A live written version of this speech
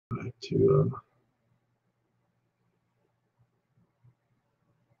to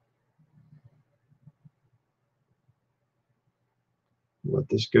let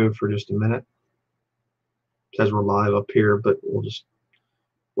this go for just a minute. It says we're live up here, but we'll just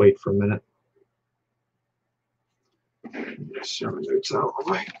wait for a minute. Get sermon notes out of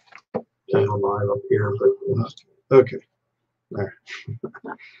the way. It says we're live up here, but we'll have to, okay. There.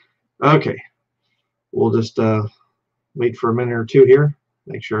 Okay. We'll just wait for a minute or two here.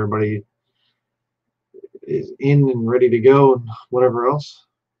 Make sure everybody is in and ready to go and whatever else.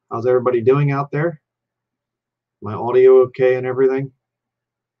 How's everybody doing out there? My audio okay and everything?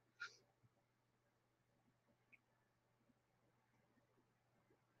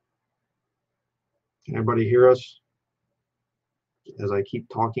 Can everybody hear us as I keep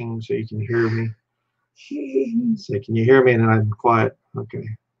talking so you can hear me? Say, can you hear me? And then I'm quiet. Okay,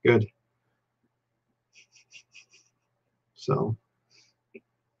 good. So,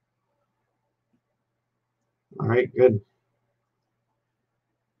 all right, good.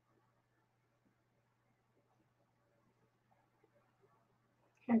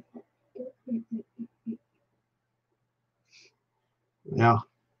 Yeah.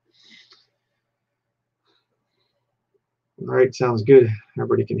 All right, sounds good.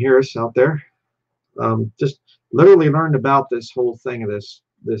 Everybody can hear us out there. Just literally learned about this whole thing of this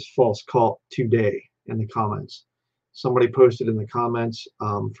false cult today in the comments. Somebody posted in the comments,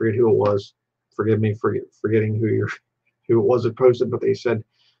 forget who it was. Forgive me for forgetting who it was that posted, but they said,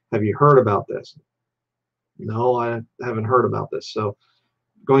 "Have you heard about this?" No, I haven't heard about this. So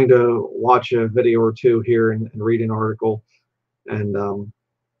going to watch a video or two here and read an article, and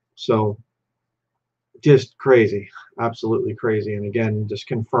so just crazy, absolutely crazy. And again, just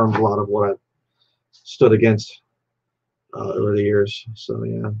confirmed a lot of what I've stood against over the years. So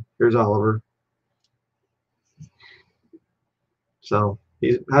yeah, here's Oliver. So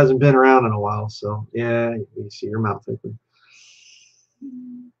he hasn't been around in a while. So yeah, you see your mouth open.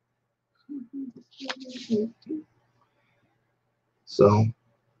 So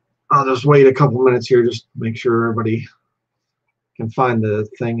I'll just wait a couple minutes here, just make sure everybody can find the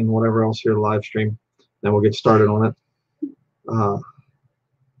thing and whatever else here, the live stream. Then we'll get started on it.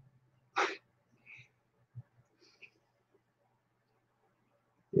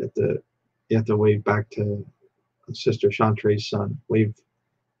 You have to wave back to Sister Chantre's son. Wave.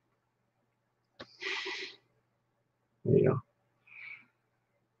 There you go.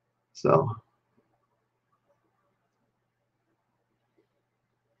 So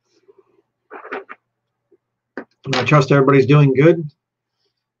I trust everybody's doing good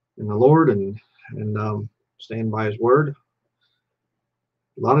in the Lord and staying by His word.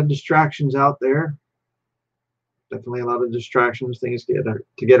 A lot of distractions out there. Definitely a lot of distractions, things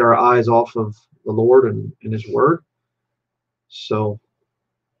to get our eyes off of the Lord and His word. So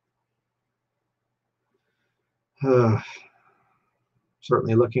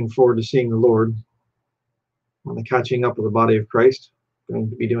certainly looking forward to seeing the Lord on the catching up of the body of Christ. Going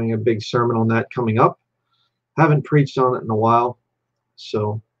to be doing a big sermon on that coming up. Haven't preached on it in a while,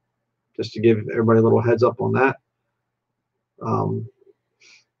 so just to give everybody a little heads up on that.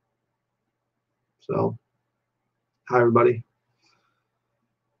 So hi everybody.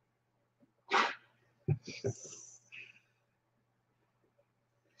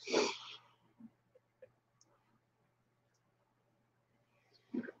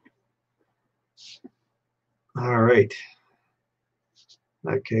 All right.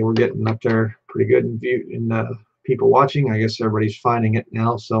 Okay, we're getting up there pretty good in view in people watching. I guess everybody's finding it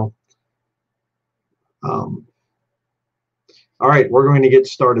now. So, all right, we're going to get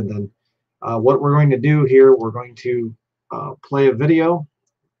started then. What we're going to do here, we're going to play a video,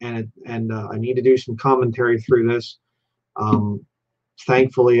 and I need to do some commentary through this.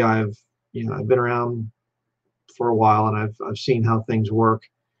 Thankfully, I've been around for a while, and I've seen how things work,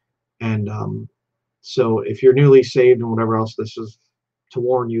 and so if you're newly saved and whatever else, this is to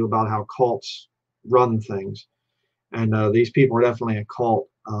warn you about how cults run things. And these people are definitely a cult.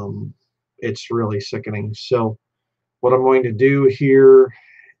 It's really sickening. So what I'm going to do here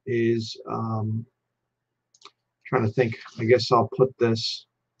is trying to think. I guess I'll put this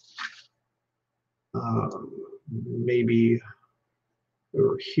maybe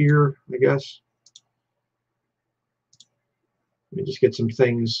over here, I guess. Let me just get some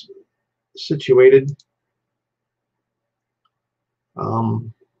things situated.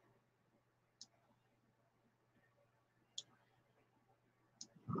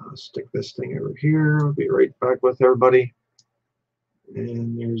 Stick this thing over here. I'll be right back with everybody.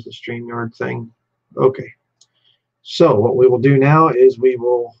 And there's the StreamYard thing. Okay. So what we will do now is we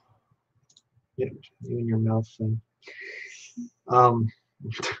will, you in your mouth thing.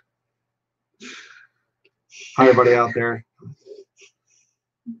 Hi, everybody out there.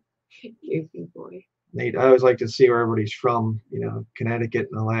 Goofy boy. Nate, I always like to see where everybody's from. You know, Connecticut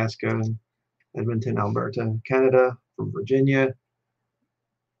and Alaska and Edmonton, Alberta, Canada, from Virginia.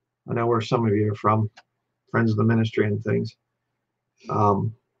 I know where some of you are from, friends of the ministry and things.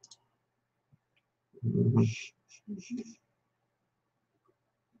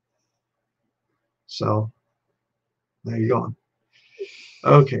 So there you go.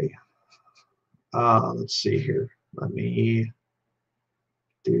 Okay. Let's see here. Let me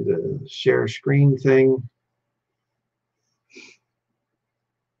do the share screen thing.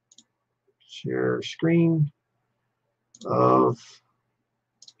 Share screen of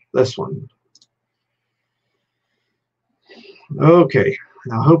this one. Okay.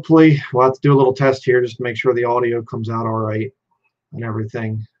 Now hopefully we'll have to do a little test here just to make sure the audio comes out all right and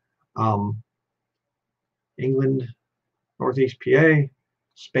everything. England, Northeast PA,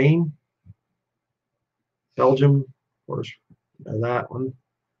 Spain, Belgium, of course, that one.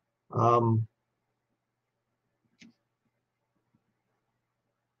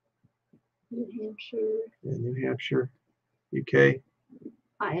 New Hampshire. Yeah, New Hampshire, UK.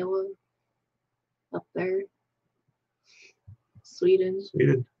 Iowa. Up there. Sweden.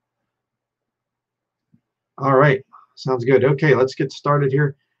 Sweden. All right. Sounds good. Okay, let's get started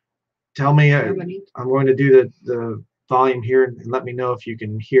here. Tell me, I'm going to do the volume here and let me know if you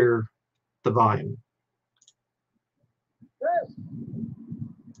can hear the volume.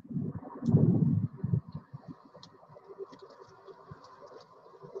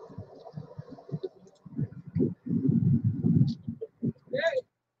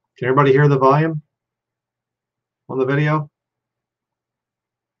 Can everybody hear the volume on the video?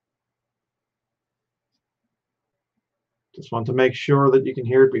 Just want to make sure that you can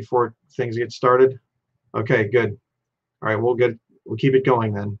hear it before things get started. Okay, good. All right, we'll keep it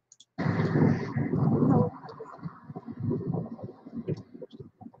going then.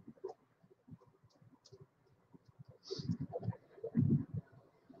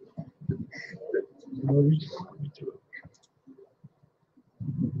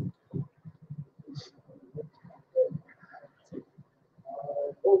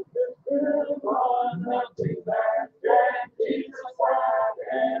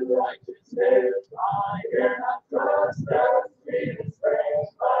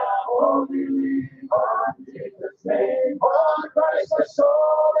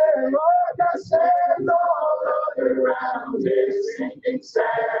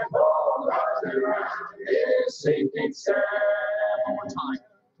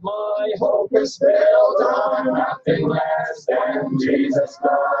 My hope is built on nothing less than Jesus'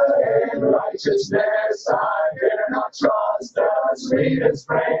 blood and righteousness. I dare not trust the sweetest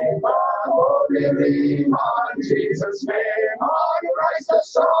frame, but wholly lean on Jesus' name. On Christ the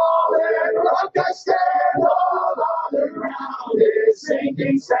solid rock I stand, all other ground is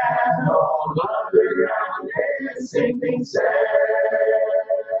sinking sand. All other ground is sinking sand.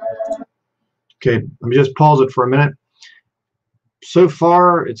 Okay, let me just pause it for a minute. So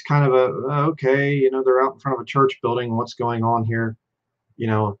far, it's kind of okay, you know, they're out in front of a church building. What's going on here? You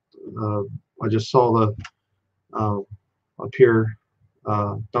know, I just saw the up here,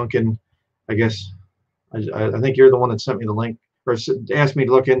 Duncan. I guess I think you're the one that sent me the link or asked me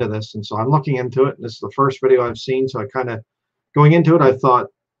to look into this, and so I'm looking into it. This is the first video I've seen, so I kind of going into it. I thought,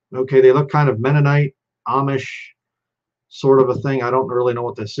 okay, they look kind of Mennonite, Amish, sort of a thing. I don't really know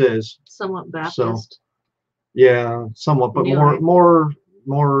what this is. Somewhat Baptist. So, yeah, somewhat, but more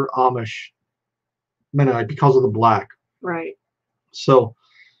Amish Mennonite because of the black. Right. So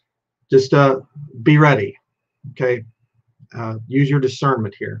just be ready. Okay. Use your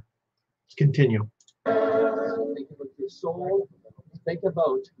discernment here. Let's continue. Think about your soul. Think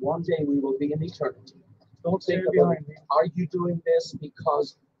about one day we will be in eternity. Don't think about, are you doing this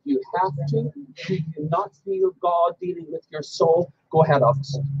because you have to? Do you not feel God dealing with your soul? Go ahead,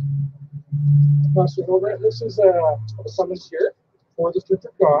 officer. Pastor Gilbert, this is a summons here for the Church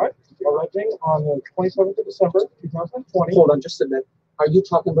of God, arriving on the 27th of December, 2020. Hold on just a minute. Are you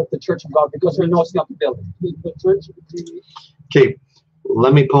talking about the Church of God? Because we know it's not the building. The church. Okay,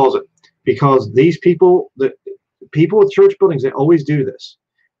 let me pause it because these people, the people with church buildings, they always do this.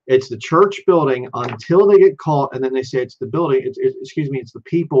 It's the church building until they get caught, and then they say it's the building. Excuse me, it's the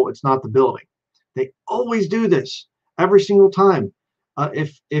people. It's not the building. They always do this every single time.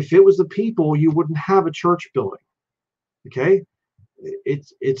 If it was the people, you wouldn't have a church building. Okay,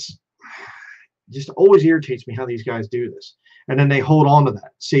 it's just always irritates me how these guys do this, and then they hold on to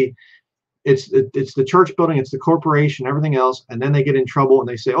that. See, it's the church building, it's the corporation, everything else, and then they get in trouble and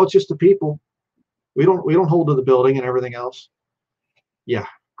they say, oh, it's just the people. We don't hold to the building and everything else. Yeah,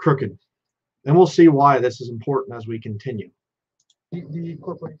 crooked. And we'll see why this is important as we continue. The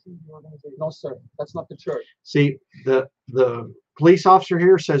corporation, the organization. No, sir, that's not the church. See, the police officer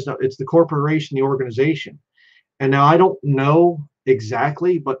here says that it's the corporation, the organization. And now I don't know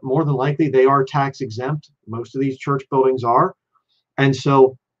exactly, but more than likely they are tax exempt. Most of these church buildings are. And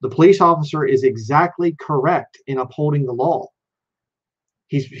so the police officer is exactly correct in upholding the law.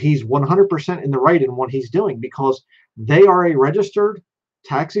 He's 100% in the right in what he's doing, because they are a registered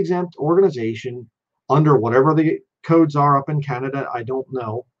tax exempt organization under whatever the codes are up in Canada. I don't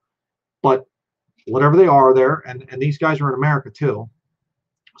know, but whatever they are there, and these guys are in America too.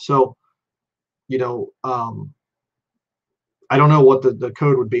 So, you know, I don't know what the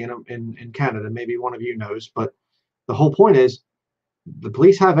code would be in Canada. Maybe one of you knows, but the whole point is the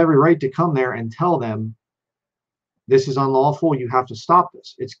police have every right to come there and tell them this is unlawful. You have to stop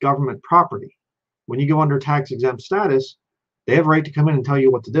this. It's government property. When you go under tax exempt status, they have a right to come in and tell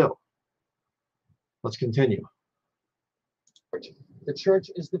you what to do. Let's continue. The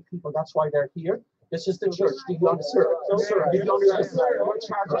church is the people. That's why they're here. This is the church. Do you understand? Sir, do you understand? We're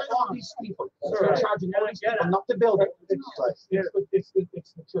charging all these people. We're charging all these people, not the building. It's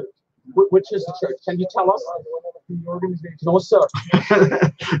the church. Which is the church? Can you tell us? The organization. No, sir.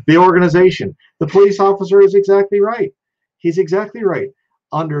 The organization. The police officer is exactly right. He's exactly right.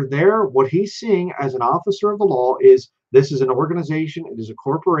 Under there, what he's seeing as an officer of the law is this is an organization. It is a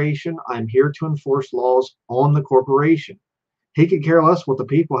corporation. I'm here to enforce laws on the corporation. He could care less what the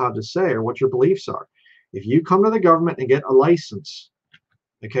people have to say or what your beliefs are. If you come to the government and get a license,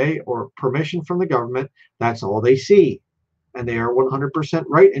 okay, or permission from the government, that's all they see. And they are 100%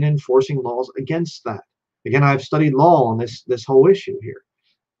 right in enforcing laws against that. Again, I've studied law on this whole issue here.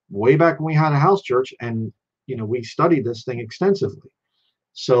 Way back when we had a house church, and you know, we studied this thing extensively.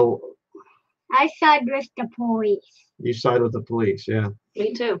 So I side with the police. you side with the police, yeah.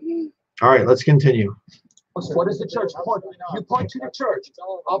 Me too. All right, let's continue. What is the church? You point to the church.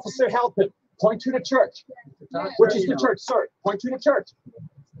 Officer, help him. Point to the church. Which is the church, sir? Point to the church.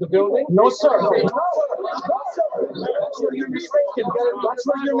 The building? No, sir. That's where you're mistaken. That's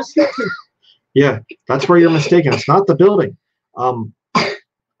where you're mistaken. Yeah, that's where you're mistaken. It's not the building. I'm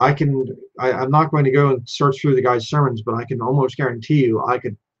not going to go and search through the guy's sermons, but I can almost guarantee you I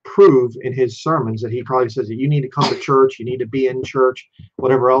could prove in his sermons that he probably says that you need to come to church, you need to be in church,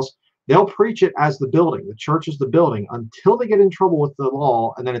 whatever else. They'll preach it as the building. The church is the building until they get in trouble with the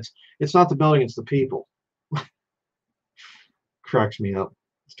law, and then it's not the building, it's the people. Cracks me up.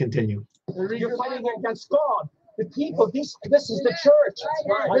 Let's continue. You're fighting against God. The people, this is the church.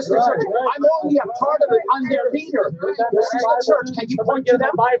 This is the church. I'm only a part of it. I'm their leader. This is the church. Can you point to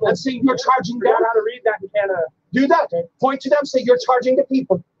them and say you're charging them? How to read that in Canada. Do that. Point to them, say you're charging the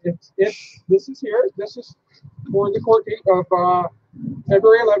people. If this is here, this is for the court date of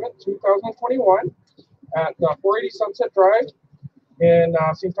February 11th, 2021 at 480 Sunset Drive in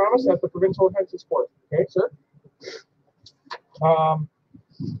St. Thomas at the Provincial Offenses Court. Okay, sir?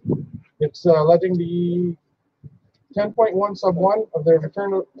 It's alleging the 10.1 sub 1 of the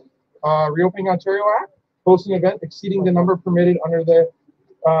Return Reopening Ontario Act, hosting event exceeding the number permitted under the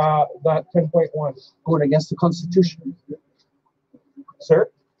that 10.1. Going against the Constitution. Sir?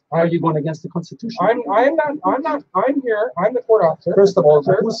 Are you going against the Constitution? I'm here. I'm the court officer. First of all,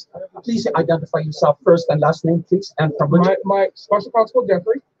 sir, please identify yourself first and last name, please. And from which? My Special Constable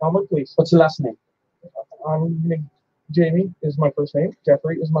Jeffrey, Elmer Police. What's your last name? Jamie is my first name.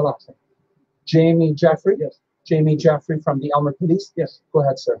 Jeffrey is my last name. Jamie Jeffrey? Yes. Jamie Jeffrey from the Elmer Police? Yes. Go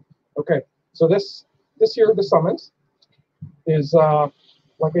ahead, sir. Okay. So this here, the summons is,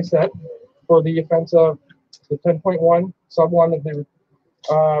 like I said, for the offense of the 10.1 sub 1 of the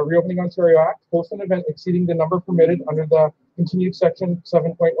Reopening Ontario Act, host an event exceeding the number permitted under the continued section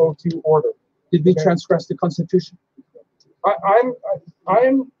 7.02 order. Did we transgress the Constitution?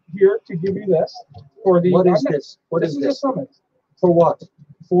 I'm here to give you this for the. What is this? What is this? A summons. For what?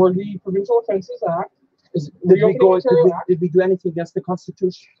 For the Provincial Offences Act. Did we do anything against the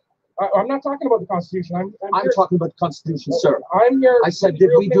Constitution? I'm not talking about the Constitution. I'm talking about the Constitution, sir. I'm here. I said,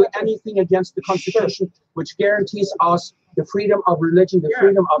 did we do anything against the Constitution, which guarantees us the freedom of religion, the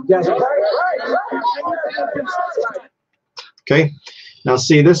freedom of gathering? Okay. Now,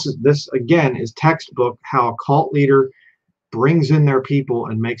 see, this again is textbook how a cult leader brings in their people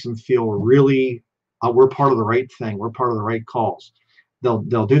and makes them feel really we're part of the right thing. We're part of the right cause.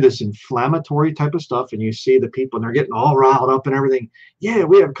 They'll do this inflammatory type of stuff, and you see the people and they're getting all riled up and everything. Yeah,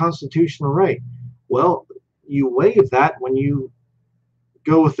 we have constitutional right. Well, you waive that when you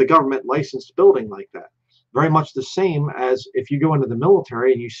go with the government licensed building like that. Very much the same as if you go into the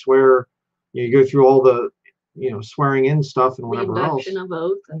military and you swear, you go through all the swearing in stuff and The whatever else. induction of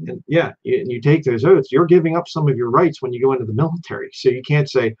oath. And And yeah, you take those oaths, you're giving up some of your rights when you go into the military. So you can't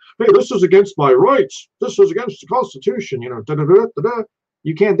say, hey, this is against my rights. This is against the Constitution, da, da, da, da, da.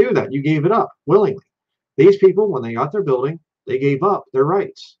 You can't do that. You gave it up willingly. These people, when they got their building, they gave up their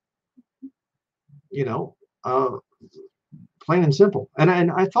rights. Plain and simple. And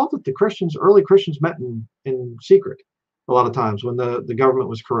I thought that the early Christians met in secret a lot of times when the government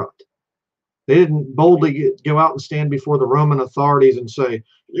was corrupt. They didn't boldly go out and stand before the Roman authorities and say,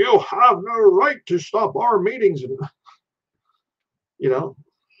 you have no right to stop our meetings. And,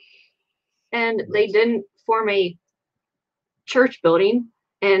 and they didn't form a church building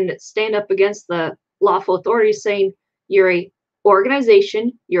and stand up against the lawful authorities saying, you're a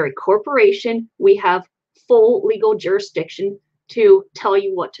organization, you're a corporation, we have full legal jurisdiction to tell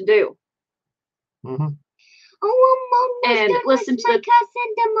you what to do. Mm-hmm. Oh, Mom, And listen to my the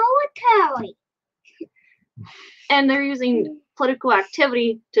cousin the military. and they're using political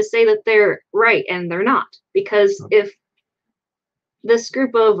activity to say that they're right and they're not, because if this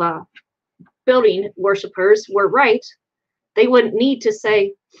group of building worshipers were right, they wouldn't need to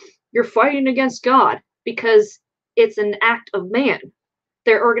say you're fighting against God, because it's an act of man.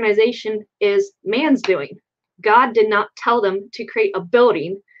 Their organization is man's doing. God did not tell them to create a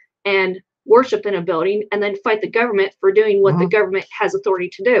building and worship in a building and then fight the government for doing what the government has authority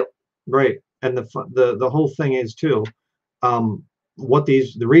to do. Right. And the whole thing is too, the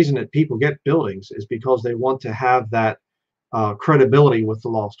reason that people get buildings is because they want to have that credibility with the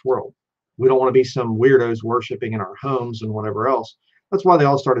lost world. We don't want to be some weirdos worshiping in our homes and whatever else. That's why they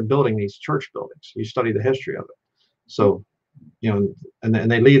all started building these church buildings. You study the history of it. So, and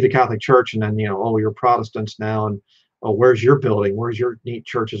they leave the Catholic Church and then, oh, you're Protestants now. And, oh, where's your building? Where's your neat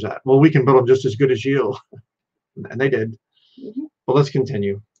churches at? Well, we can build them just as good as you. And they did. But let's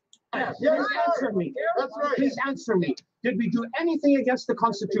continue. Yes, answer me. That's right. Please answer me. Did we do anything against the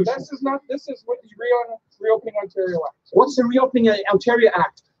Constitution? This is what the Reopening Ontario Act. What's the Reopening Ontario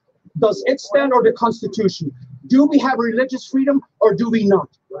Act? Does it stand or the Constitution? Do we have religious freedom or do we not?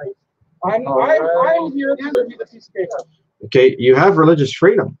 Right. I'm here to give you the piece of paper. Okay, you have religious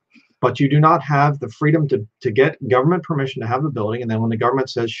freedom, but you do not have the freedom to get government permission to have a building. And then when the government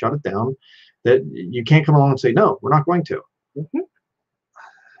says shut it down, that you can't come along and say, no, we're not going to.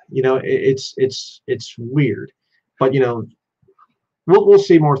 It's weird, but we'll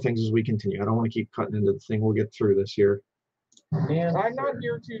see more things as we continue. I don't want to keep cutting into the thing. We'll get through this here. And I'm not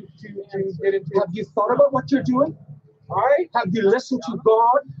here to get into. Have you thought about what you're doing? Have you listened to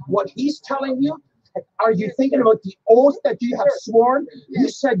God, what He's telling you? Are you thinking about the oath that you have sworn? You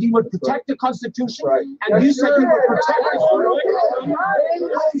said you would protect the Constitution, and you said you would protect it. When will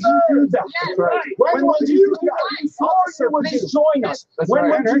you do that? When will you do that? Officer, please join us. When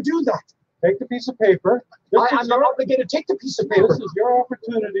will you do that? Take the piece of paper. I'm not obligated to take the piece of paper. This is your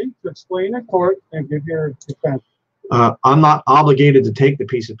opportunity to explain in court and give your defense. I'm not obligated to take the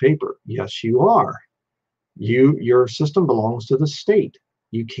piece of paper. Yes, you are. Your system belongs to the state.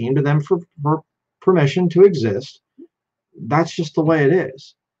 You came to them for permission to exist. That's just the way it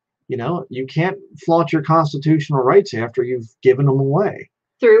is. You can't flaunt your constitutional rights after you've given them away.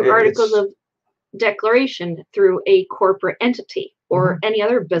 Through articles of declaration, through a corporate entity or any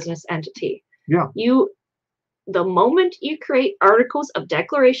other business entity. Yeah. The moment you create articles of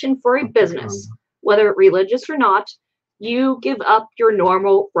declaration for a business, whether religious or not, you give up your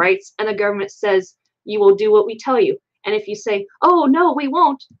normal rights, and the government says you will do what we tell you. And if you say, oh, no, we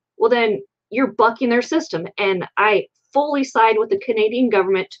won't, well, then you're bucking their system. And I fully side with the Canadian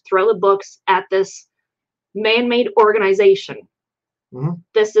government to throw the books at this man-made organization.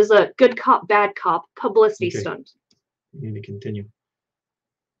 This is a good cop, bad cop publicity stunt. You need to continue.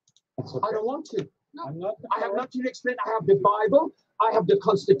 I don't want to. I have nothing to explain. I have the Bible. I have the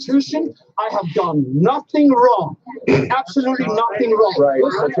Constitution. I have done nothing wrong. Absolutely nothing wrong.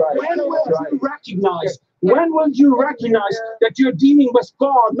 When will you recognize that you're dealing with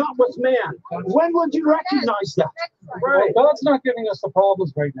God, not with man? When will you recognize that? Well, God's not giving us the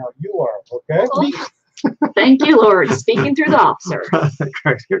problems right now. You are, okay? Thank you, Lord. Speaking through the officer.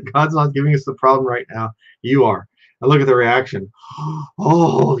 God's not giving us the problem right now. You are. And look at the reaction.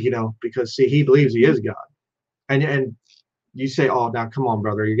 Oh, because see, he believes he is God. And you say, oh, now come on,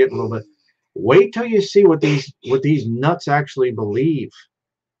 brother, you're getting a little bit. Wait till you see what these nuts actually believe.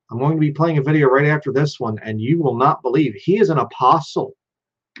 I'm going to be playing a video right after this one, and you will not believe. He is an apostle,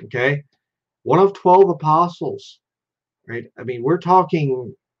 okay? One of 12 apostles, right? I mean, we're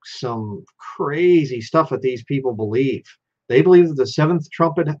talking some crazy stuff that these people believe. They believe that the seventh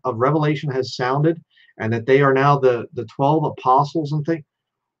trumpet of Revelation has sounded, and that they are now the 12 apostles and things.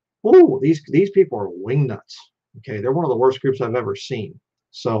 Oh, these people are wing nuts. Okay, they're one of the worst groups I've ever seen.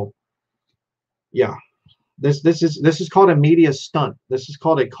 So yeah, this is called a media stunt. This is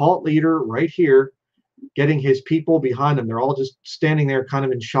called a cult leader right here getting his people behind him. They're all just standing there kind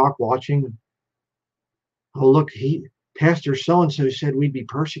of in shock watching. Oh, look, Pastor so-and-so said we'd be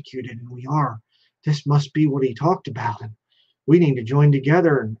persecuted, and we are. This must be what he talked about, and we need to join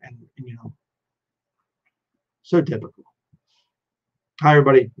together, and you know, so typical. Hi,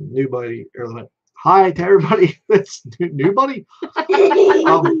 everybody. New buddy. Hi to everybody. That's new buddy.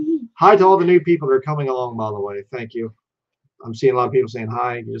 Hi to all the new people that are coming along, by the way. Thank you. I'm seeing a lot of people saying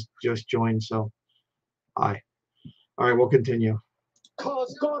hi. Just joined, so hi. All right, we'll continue.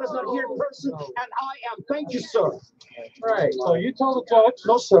 Because God is not here in person, and I am. Thank you, sir. Right. So you told the judge.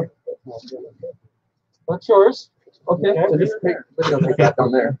 No, sir. That's yours. Okay. So just take that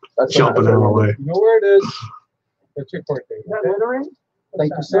down there. That's Jumping out of the way. You know where it is. That's your court date. That littering?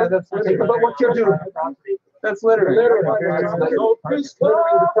 Thank you, sir. That's Think about what you're doing. That's littering. No, please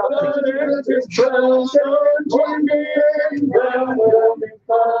littering the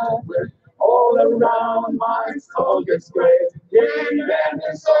property. All around my soul gets great.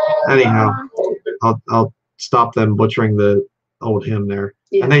 Anyhow, I'll stop them butchering the old hymn there.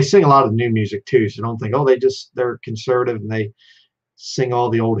 Yeah. And they sing a lot of new music too, so don't think, oh, they're conservative and they sing all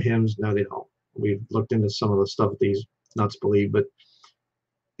the old hymns. No, they don't. We've looked into some of the stuff these nuts believe, but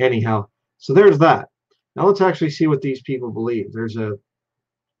anyhow, so there's that. Now let's actually see what these people believe. There's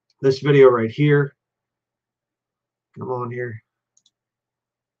this video right here. Come on here.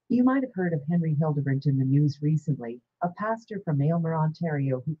 You might have heard of Henry Hildebrandt in the news recently, a pastor from Aylmer,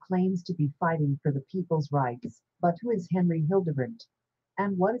 Ontario, who claims to be fighting for the people's rights. But who is Henry Hildebrandt?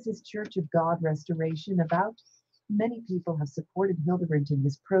 And what is his Church of God Restoration about? Many people have supported Hildebrandt in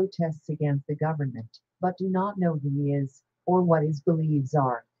his protests against the government, but do not know who he is or what his beliefs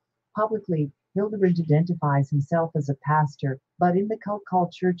are. Publicly, Hildebrandt identifies himself as a pastor, but in the cult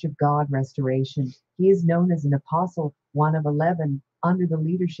called Church of God Restoration, he is known as an apostle, one of 11, under the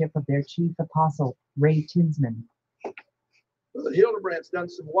leadership of their chief apostle, Ray Tinsman. Brother Hildebrandt's done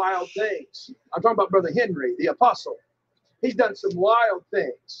some wild things. I'm talking about Brother Henry, the apostle. He's done some wild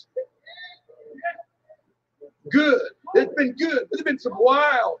things. Good. It's been good. There's been some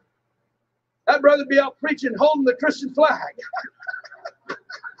wild. That brother be out preaching, holding the Christian flag.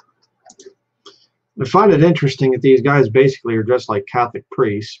 I find it interesting that these guys basically are dressed like Catholic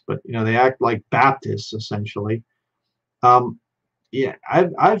priests, but you know they act like Baptists essentially. Yeah,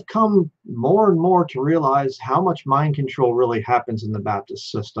 I've come more and more to realize how much mind control really happens in the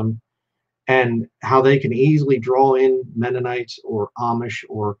Baptist system, and how they can easily draw in Mennonites or Amish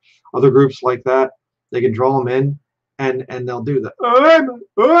or other groups like that. They can draw them in, and they'll do the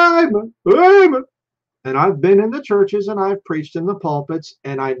amen. And I've been in the churches and I've preached in the pulpits,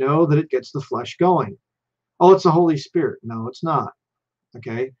 and I know that it gets the flesh going. Oh, it's the Holy Spirit. No, it's not.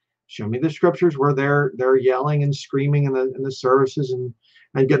 Okay. Show me the scriptures where they're yelling and screaming in the services and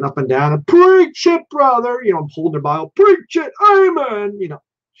getting up and down and preach it, brother. You know, holding their Bible, preach it, amen. You know,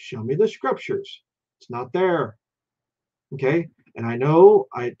 show me the scriptures. It's not there. Okay. And I know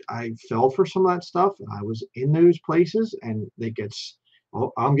I fell for some of that stuff, and I was in those places, and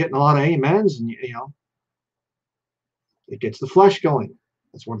I'm getting a lot of amens, and you know, it gets the flesh going.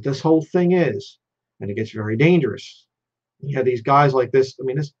 That's what this whole thing is, and it gets very dangerous. You have these guys like this. I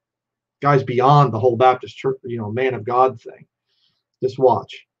mean, this guy's beyond the whole Baptist church, you know, man of God thing. Just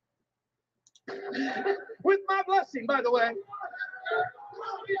watch. With my blessing, by the way.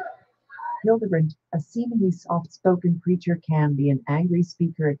 Hildebrandt, a seemingly soft-spoken preacher, can be an angry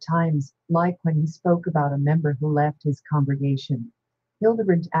speaker at times, like when he spoke about a member who left his congregation.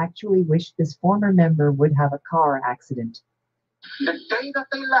 Hildebrandt actually wished this former member would have a car accident. The day that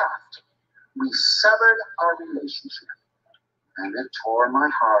they left, we severed our relationship. And it tore my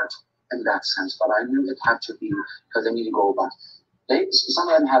heart in that sense, but I knew it had to be because they need to go. But some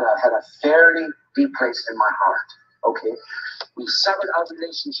of them had a fairly deep place in my heart. Okay, we severed our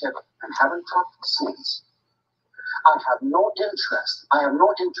relationship and haven't talked since. I have no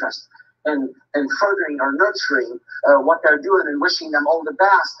interest in furthering or nurturing what they're doing and wishing them all the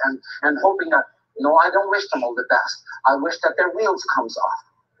best and hoping that, no, I don't wish them all the best. I wish that their wheels comes off.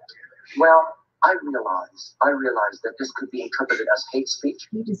 Well, I realize that this could be interpreted as hate speech.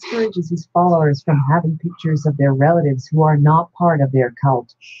 He discourages his followers from having pictures of their relatives who are not part of their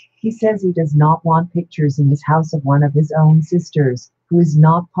cult. He says he does not want pictures in his house of one of his own sisters who is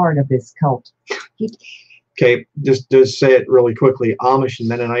not part of this cult. Okay, just say it really quickly. Amish and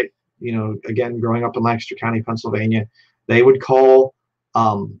Mennonite, you know, again, growing up in Lancaster County, Pennsylvania, they would call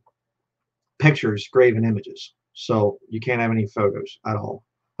pictures graven images. So you can't have any photos at all.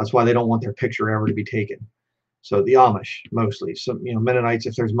 That's why they don't want their picture ever to be taken. So the Amish mostly. So Mennonites,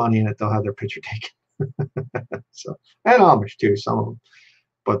 if there's money in it, they'll have their picture taken. So, and Amish too, some of them.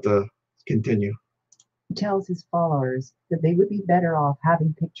 But continue. He tells his followers that they would be better off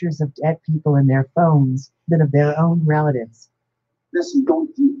having pictures of dead people in their phones than of their own relatives. Listen, don't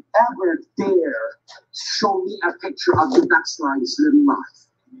you ever dare show me a picture of your backslide's living life.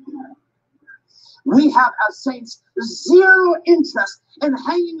 We have, as saints, zero interest in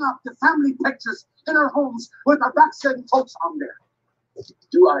hanging up the family pictures in our homes with our backsliding folks on there.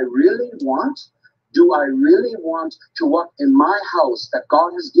 Do I really want to walk in my house that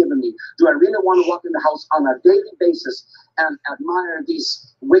God has given me? Do I really want to walk in the house on a daily basis and admire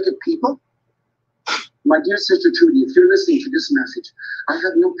these wicked people? My dear Sister Trudy, if you're listening to this message, I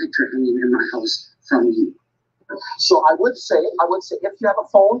have no picture hanging in my house from you. So I would say, if you have a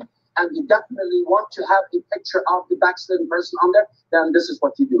phone and you definitely want to have a picture of the backslidden person on there, then this is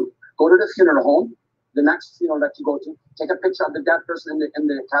what you do. Go to the funeral home, the next funeral that you go to, take a picture of the dead person in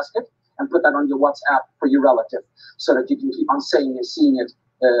the casket, and put that on your WhatsApp for your relative, so that you can keep on saying and seeing it.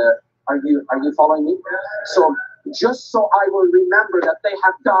 Are you following me? So just so I will remember that they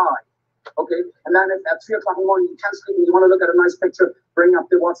have died. Okay, and then if at 3 o'clock in the morning you can't sleep and you want to look at a nice picture, bring up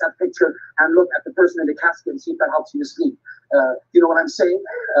the WhatsApp picture and look at the person in the casket and see if that helps you to sleep. You know what I'm saying?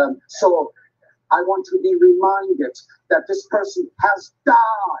 So I want to be reminded that this person has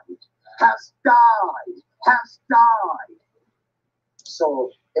died.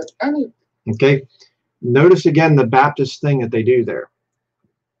 So if any... Okay, notice again the Baptist thing that they do there.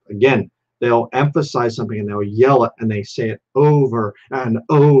 Again, they'll emphasize something and they'll yell it and they say it over and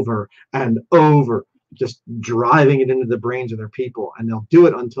over and over, just driving it into the brains of their people. And they'll do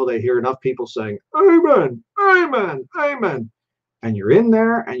it until they hear enough people saying, amen, amen, amen. And you're in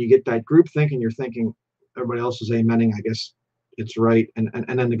there and you get that group thinking, you're thinking everybody else is amening, I guess it's right. And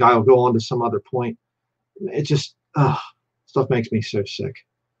then the guy will go on to some other point. It just, stuff makes me so sick.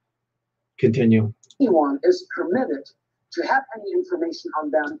 Continue. Anyone is permitted to have any information on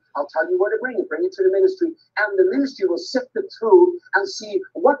them. I'll tell you where to bring it to the ministry, and the ministry will sift it through and see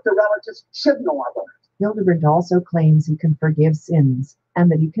what the relatives should know about it. Hildebrandt also claims he can forgive sins, and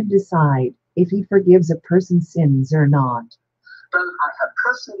that he can decide if he forgives a person's sins or not. But I have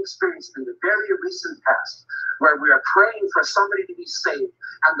personally experienced in the very recent past where we are praying for somebody to be saved,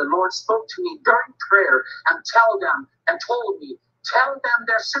 and the Lord spoke to me during prayer and told me, tell them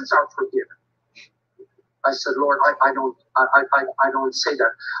their sins are forgiven. I said, Lord, I don't say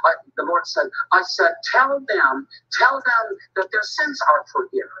that. The Lord said, tell them that their sins are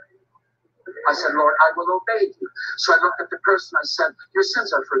forgiven. I said, Lord, I will obey you. So I looked at the person, I said, your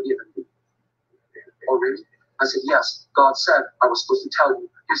sins are forgiven. Oh, really? I said, yes, God said I was supposed to tell you,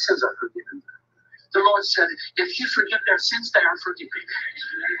 your sins are forgiven. The Lord said, if you forgive their sins, they are forgiven.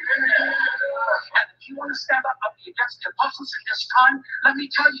 And if you want to stand up against the apostles in this time, let me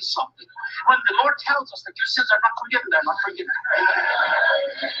tell you something. When the Lord tells us that your sins are not forgiven, they're not forgiven.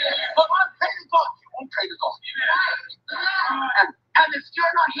 But I'll pray to God. You won't pray to God. And if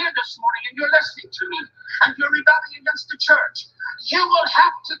you're not here this morning and you're listening to me and you're rebelling against the church, you will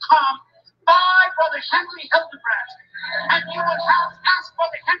have to come by Brother Henry Hildebrandt, and you will have asked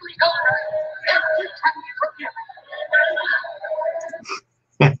Brother Henry Hildebrandt if you can be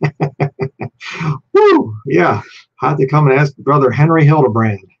forgiven. Woo! Yeah, I had to come and ask Brother Henry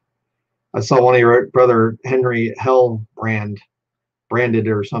Hildebrand. I saw one of your Brother Henry Hellbrand branded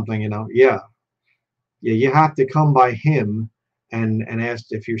or something. Yeah. You have to come by him and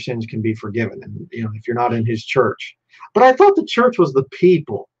ask if your sins can be forgiven, and if you're not in his church. But I thought the church was the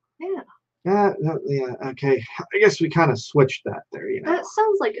people. Yeah. Yeah, okay. I guess we kind of switched that there, That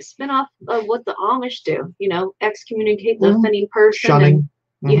sounds like a spinoff of what the Amish do, excommunicate the offending person. Shunning.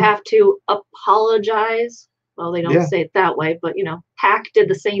 And you have to apologize. Well, they don't say it that way, but, Hack did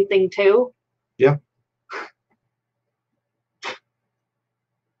the same thing too. Yeah. Let's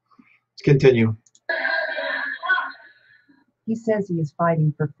continue. He says he is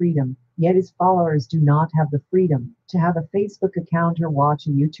fighting for freedom, yet his followers do not have the freedom to have a Facebook account or watch a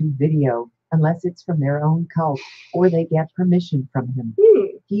YouTube video unless it's from their own cult or they get permission from him.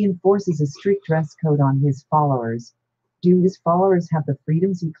 He enforces a strict dress code on his followers. Do his followers have the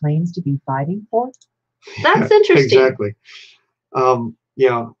freedoms he claims to be fighting for? That's interesting. Exactly.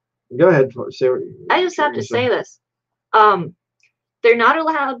 Yeah. Go ahead. I just have to say this. They're not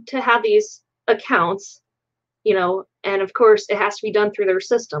allowed to have these accounts, and of course it has to be done through their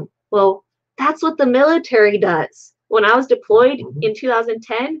system. Well, that's what the military does. When I was deployed in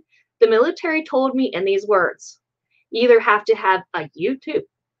 2010, the military told me in these words, you either have to have a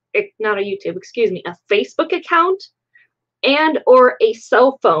Facebook account and or a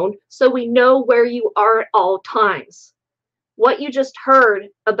cell phone so we know where you are at all times. What you just heard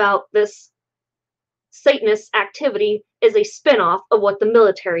about this Satanist activity is a spinoff of what the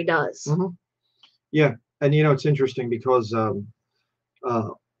military does. Yeah, and it's interesting because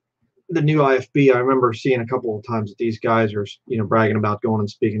the new IFB, I remember seeing a couple of times that these guys are bragging about going and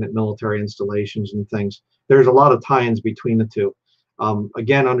speaking at military installations and things. There's a lot of tie-ins between the two.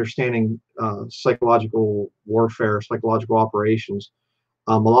 Again, understanding psychological warfare, psychological operations.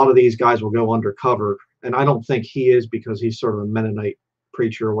 A lot of these guys will go undercover, and I don't think he is because he's sort of a Mennonite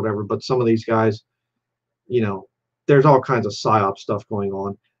preacher or whatever. But some of these guys, there's all kinds of psyop stuff going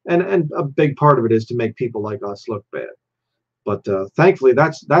on, and a big part of it is to make people like us look bad. But thankfully,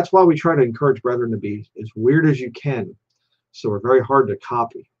 that's why we try to encourage brethren to be as weird as you can. So we're very hard to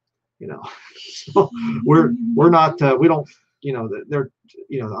copy. So we're not we don't they're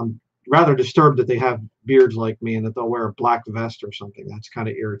I'm rather disturbed that they have beards like me and that they'll wear a black vest or something. That's kind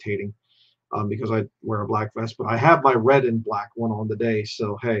of irritating because I wear a black vest, but I have my red and black one on today.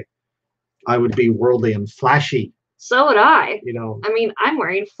 So hey, I would be worldly and flashy. So would I. I mean, I'm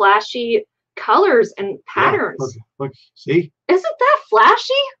wearing flashy colors and patterns. Yeah, look, see? Isn't that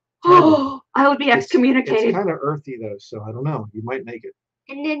flashy? Oh, I would be excommunicated. It's kind of earthy though, so I don't know. You might make it.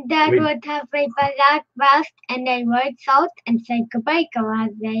 And then Dad would have a black vest and then white salt and circuit breaker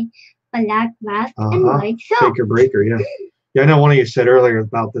has a black vest and white salt. Circuit breaker, yeah. Yeah, I know one of you said earlier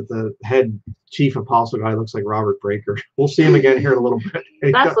about that the head chief apostle guy looks like Robert Breaker. We'll see him again here in a little bit.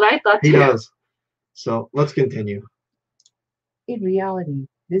 That's what I thought too. He does. So let's continue. In reality,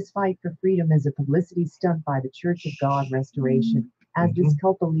 this fight for freedom is a publicity stunt by the Church of God Restoration, as this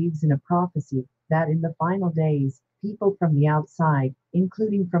cult believes in a prophecy that in the final days, people from the outside,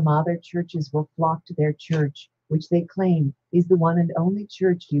 including from other churches, will flock to their church, which they claim is the one and only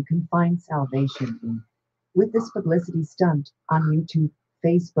church you can find salvation in. With this publicity stunt on YouTube,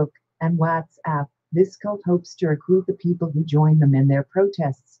 Facebook, and WhatsApp, this cult hopes to recruit the people who join them in their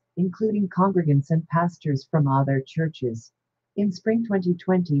protests, including congregants and pastors from other churches. In spring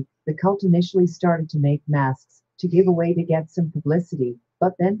 2020, the cult initially started to make masks to give away to get some publicity,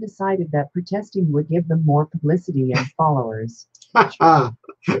 but then decided that protesting would give them more publicity and followers.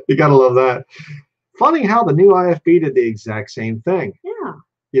 You gotta love that. Funny how the new IFB did the exact same thing.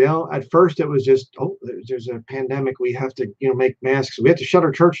 Yeah. At first it was just, there's a pandemic, we have to, make masks. We have to shut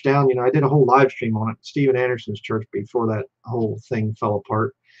our church down. I did a whole live stream on it, Stephen Anderson's church, before that whole thing fell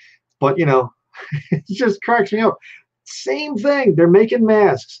apart. But it just cracks me up. Same thing. They're making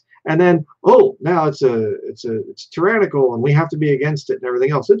masks. And then, now it's tyrannical and we have to be against it and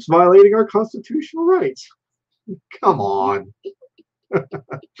everything else. It's violating our constitutional rights. Come on.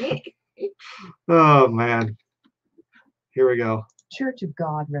 Oh, man. Here we go. Church of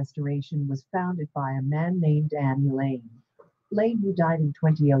God Restoration was founded by a man named Annie Lane. Lane, who died in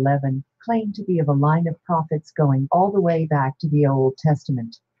 2011, claimed to be of a line of prophets going all the way back to the Old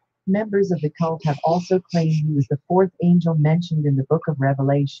Testament. Members of the cult have also claimed he was the fourth angel mentioned in the book of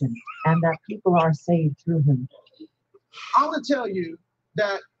Revelation, and that people are saved through him. I want to tell you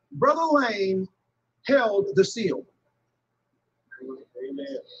that Brother Lane held the seal.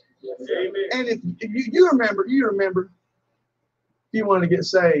 Amen. And if you remember, if you want to get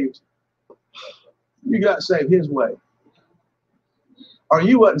saved, you got saved his way. Or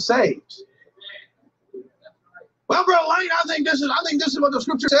you wasn't saved. Well, Brother Lane, I think this is what the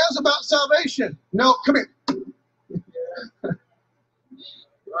scripture says about salvation. No, come here.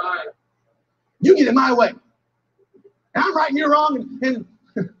 Right. You get in my way. And I'm right and you're wrong. And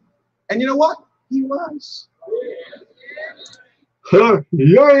you know what? He was. Yeah,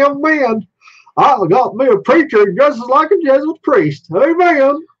 man. I got me a preacher just like a Jesuit priest.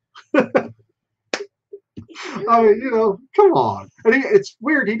 Amen. I mean, come on. And it's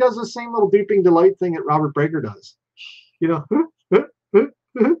weird. He does the same little beeping delight thing that Robert Breaker does.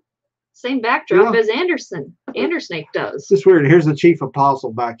 Same backdrop as Andersnake does. It's weird. Here's the chief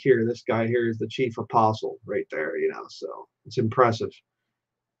apostle back here. This guy here is the chief apostle right there, so it's impressive.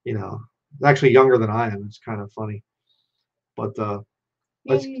 Actually younger than I am. It's kind of funny. But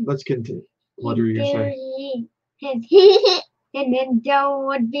let's continue. What are you saying? And then there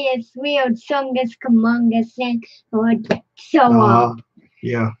would be a weird Sungus Kamungus and so on.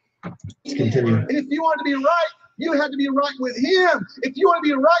 Yeah. Let's continue. And if you want to be right, you had to be right with him. If you want to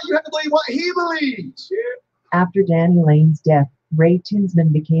be right, you have to believe what he believes. After Danny Lane's death, Ray Tinsman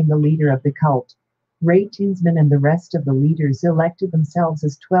became the leader of the cult. Ray Tinsman and the rest of the leaders elected themselves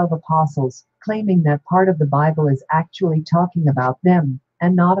as 12 apostles, claiming that part of the Bible is actually talking about them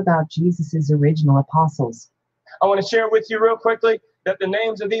and not about Jesus's original apostles. I want to share with you real quickly that the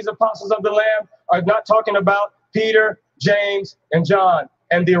names of these apostles of the Lamb are not talking about Peter, James, and John,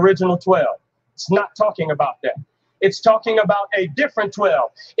 and the original 12. It's not talking about that. It's talking about a different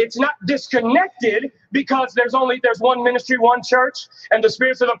 12. It's not disconnected because there's one ministry, one church, and the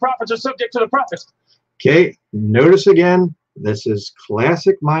spirits of the prophets are subject to the prophets. Okay, notice again, this is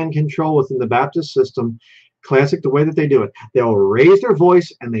classic mind control within the Baptist system. Classic the way that they do it. They'll raise their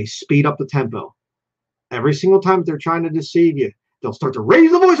voice and they speed up the tempo. Every single time they're trying to deceive you, they'll start to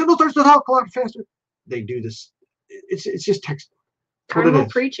raise the voice and they'll start to talk a lot faster. They do this. It's just text. Carnival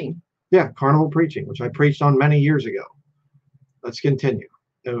preaching. Yeah, carnival preaching, which I preached on many years ago. Let's continue.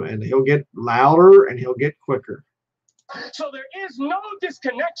 And he'll get louder and he'll get quicker. So there is no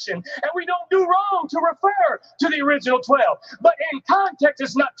disconnection, and we don't do wrong to refer to the original 12. But in context,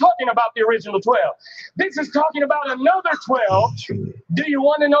 it's not talking about the original 12. This is talking about another 12. Do you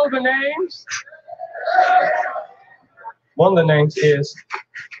want to know the names? One of the names is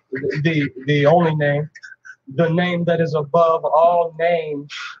the only name, the name that is above all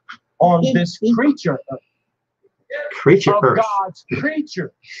names on this creature of God's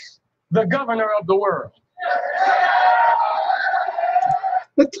creature, the governor of the world.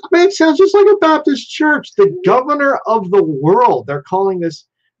 It sounds just like a Baptist church. The governor of the world. They're calling this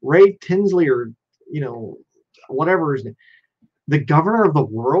Ray Tinsley or, whatever his name. The governor of the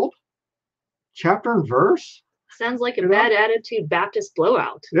world? Chapter and verse? Sounds like a bad attitude Baptist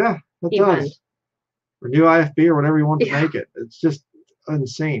blowout. Yeah, it does. Or new IFB or whatever you want to make it. It's just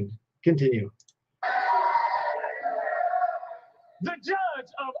insane. Continue. The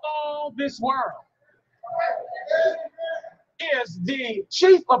judge of all this world is the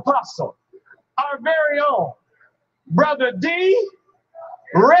chief apostle, our very own Brother D.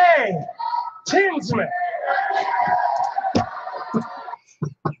 Ray Tinsman.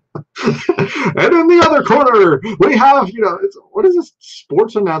 And in the other corner, we have, what is this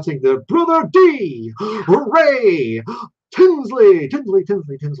sports announcing? The Brother D. Ray Tinsley. Can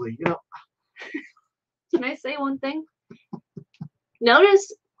I say one thing?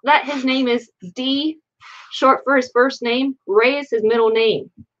 Notice that his name is D, short for his first name. Ray is his middle name.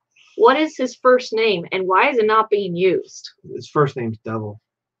 What is his first name, and why is it not being used? His first name's Devil.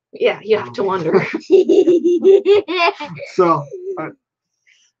 Yeah, you have to wonder. So,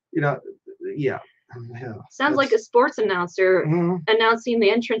 yeah. Sounds like a sports announcer announcing the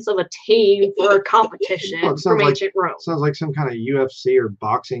entrance of a team for a competition from ancient Rome. Sounds like some kind of UFC or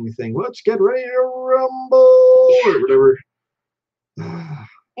boxing thing. Let's get ready to rumble or whatever.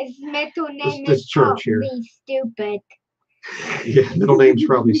 His middle name this is church here. Probably Stupid. Yeah, middle name's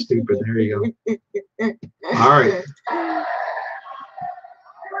probably Stupid. There you go. All right.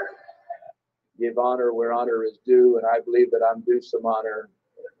 Give honor where honor is due, and I believe that I'm due some honor.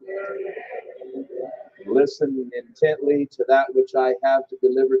 Listen intently to that which I have to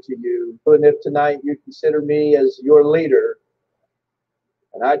deliver to you. And if tonight you consider me as your leader,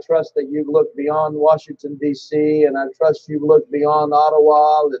 and I trust that you've looked beyond Washington, D.C., and I trust you've looked beyond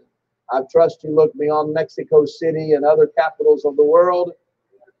Ottawa, and I trust you look beyond Mexico City and other capitals of the world,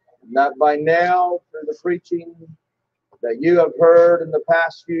 and that by now, through the preaching that you have heard in the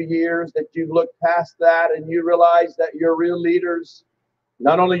past few years, that you've looked past that and you realize that your real leaders,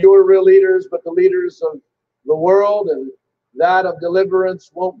 not only your real leaders, but the leaders of the world and that of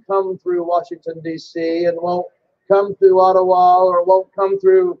deliverance won't come through Washington, D.C., and won't come through Ottawa or won't come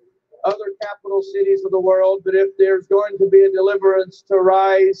through other capital cities of the world. But if there's going to be a deliverance to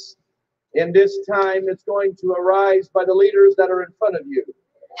rise in this time, it's going to arise by the leaders that are in front of you.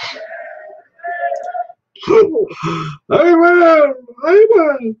 Amen.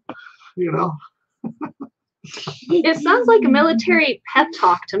 It sounds like a military pep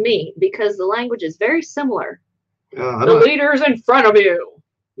talk to me because the language is very similar. The leader's in front of you.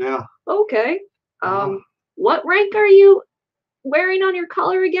 Yeah. Okay. What rank are you wearing on your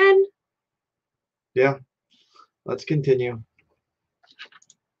collar again? Yeah. Let's continue.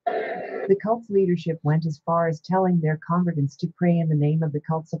 The cult's leadership went as far as telling their congregants to pray in the name of the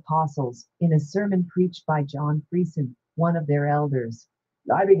cult's apostles in a sermon preached by John Friesen, one of their elders.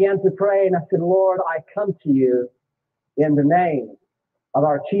 I began to pray and I said, Lord, I come to you in the name of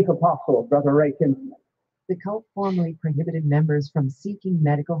our chief apostle, Brother Ray Tinsman. The cult formally prohibited members from seeking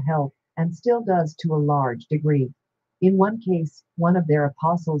medical help and still does to a large degree. In one case, one of their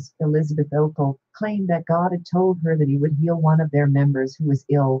apostles, Elizabeth Opal, claimed that God had told her that he would heal one of their members who was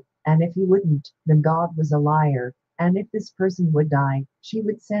ill, and if he wouldn't, then God was a liar, and if this person would die, she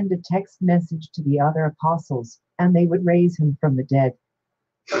would send a text message to the other apostles, and they would raise him from the dead.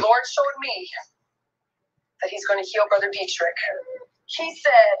 The Lord showed me that he's going to heal Brother Dietrich. He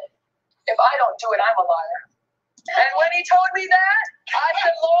said, if I don't do it, I'm a liar. And when he told me that, I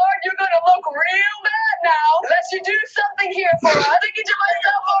said, Lord, you're going to look real bad now unless you do something here for us. Thinking to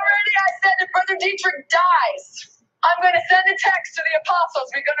myself already, I said, if Brother Dietrich dies, I'm going to send a text to the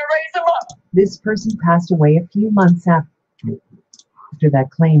apostles. We're going to raise him up. This person passed away a few months after that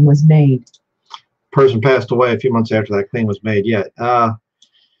claim was made. Person passed away a few months after that claim was made. Yeah.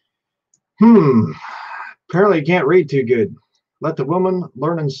 Apparently you can't read too good. Let the woman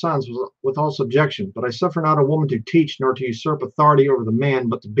learn in silence with all subjection. But I suffer not a woman to teach, nor to usurp authority over the man,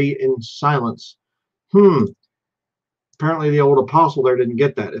 but to be in silence. Apparently the old apostle there didn't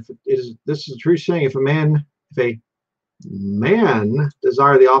get that. This is a true saying. If a man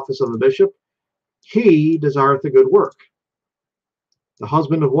desire the office of a bishop, he desireth a good work. The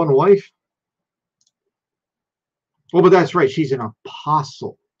husband of one wife. Oh, but that's right. She's an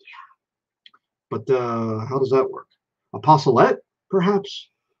apostle. But how does that work? Apostolate, perhaps?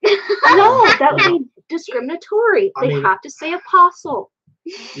 No, that would be discriminatory. They have to say apostle.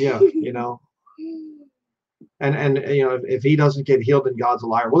 Yeah, And if he doesn't get healed, then God's a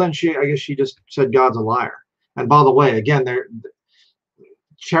liar. Well, then I guess she just said God's a liar. And by the way, again, there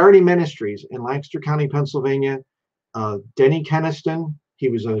charity ministries in Lancaster County, Pennsylvania. Denny Keniston, he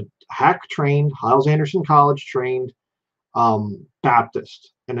was a hack trained, Hiles Anderson College trained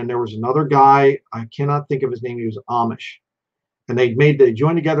Baptist. And then there was another guy, I cannot think of his name, he was Amish. And they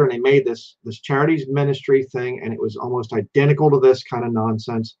joined together and they made this charities ministry thing, and it was almost identical to this kind of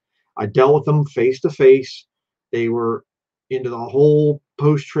nonsense. I dealt with them face to face. They were into the whole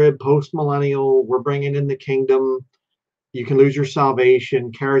post-trib, post-millennial, we're bringing in the kingdom, you can lose your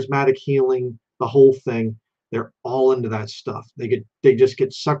salvation, charismatic healing, the whole thing. They're all into that stuff. They just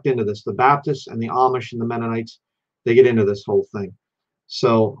get sucked into this. The Baptists and the Amish and the Mennonites, they get into this whole thing.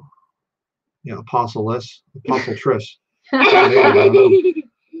 So, apostles, that's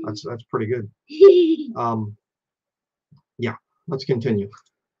pretty good. Yeah, let's continue.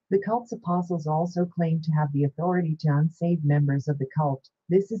 The cult's apostles also claim to have the authority to unsaved members of the cult.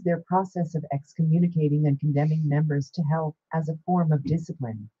 This is their process of excommunicating and condemning members to hell as a form of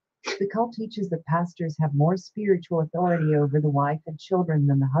discipline. The cult teaches that pastors have more spiritual authority over the wife and children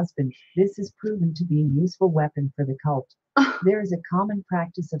than the husband. This is proven to be a useful weapon for the cult. There is a common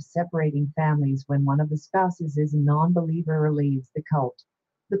practice of separating families when one of the spouses is a non-believer or leaves the cult.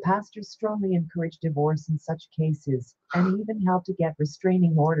 The pastors strongly encourage divorce in such cases, and even help to get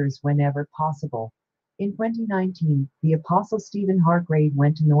restraining orders whenever possible. In 2019, the Apostle Stephen Hargrave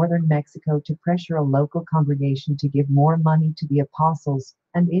went to northern Mexico to pressure a local congregation to give more money to the apostles,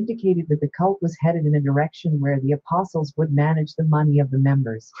 and indicated that the cult was headed in a direction where the apostles would manage the money of the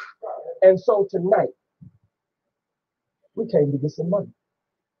members. And so tonight, we came to get some money.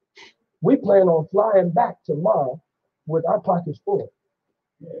 We plan on flying back tomorrow with our pockets full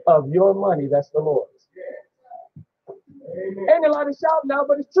of your money, that's the Lord's. Ain't a lot of shouting now,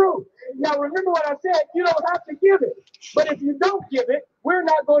 but it's true. Now remember what I said, you don't have to give it. But if you don't give it, we're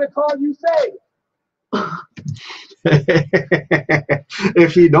not going to call you saved.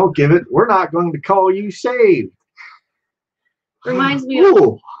 If you don't give it, we're not going to call you saved. Reminds me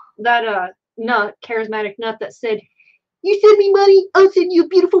of that charismatic nut that said, "You send me money, I'll send you a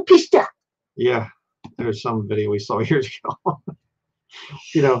beautiful pista." Yeah, there's some video we saw years ago.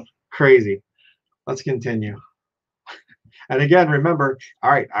 Crazy. Let's continue. And again, remember,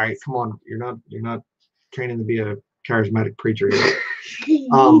 all right, come on. You're not training to be a charismatic preacher yet.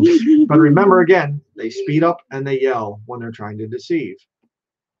 But remember again, they speed up and they yell when they're trying to deceive.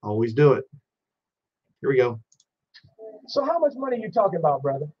 Always do it. Here we go. So how much money are you talking about,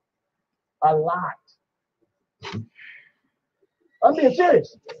 brother? A lot. I'm being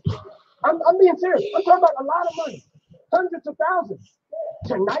serious. I'm being serious. I'm talking about a lot of money. Hundreds of thousands.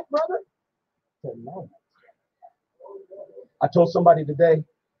 Tonight, brother? Tonight. I told somebody today,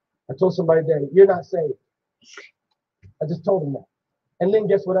 you're not saved. I just told them that. And then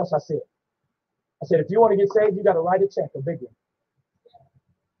guess what else I said? I said, if you want to get saved, you got to write a check, a big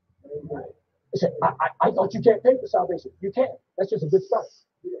one. I said, I thought you can't pay for salvation. You can. That's just a good start.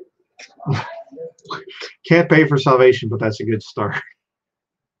 Can't pay for salvation, but that's a good start.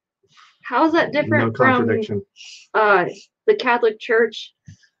 How is that different from the Catholic Church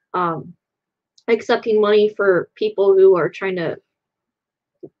accepting money for people who are trying to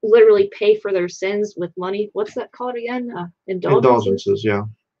literally pay for their sins with money? What's that called again? Indulgences, yeah.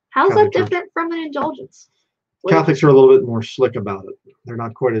 How's that different from an indulgence? Catholics are a little bit more slick about it. They're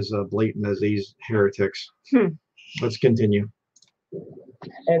not quite as blatant as these heretics. Let's continue.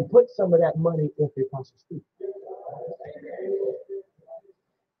 And put some of that money in the apostles' feet.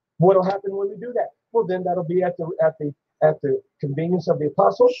 What'll happen when we do that? Well, then that'll be at the convenience of the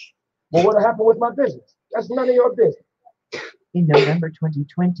apostles. Well, what'll happen with my business? That's none of your business. In November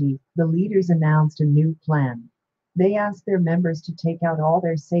 2020, the leaders announced a new plan. They asked their members to take out all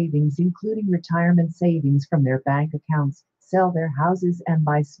their savings, including retirement savings, from their bank accounts, sell their houses and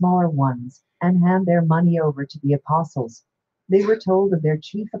buy smaller ones, and hand their money over to the apostles. They were told that their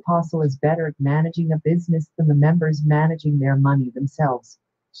chief apostle is better at managing a business than the members managing their money themselves.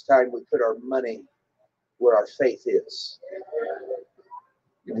 It's time we put our money where our faith is.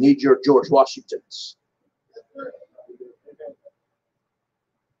 You need your George Washingtons.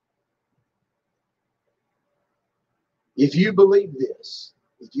 If you believe this,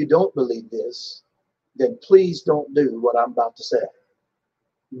 if you don't believe this, then please don't do what I'm about to say.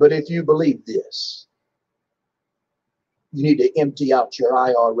 But if you believe this, you need to empty out your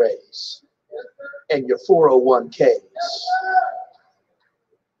IRAs and your 401ks.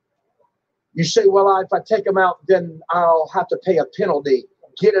 You say, well, if I take them out, then I'll have to pay a penalty.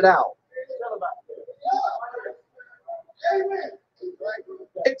 Get it out.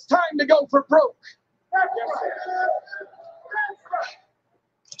 It's time to go for broke.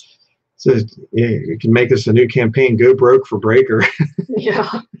 So yeah, you can make this a new campaign, Go Broke for Breaker.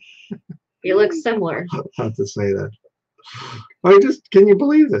 Yeah. He looks similar. I'll have to say that. I just, can you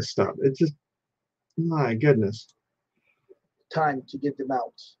believe this stuff? It's just, my goodness. Time to get them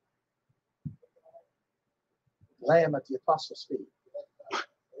out. Lamb at the apostles' feet.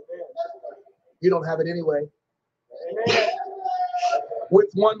 You don't have it anyway. With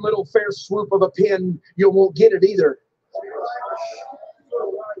one little fair swoop of a pen, you won't get it either.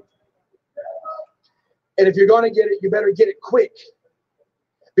 And if you're going to get it, you better get it quick.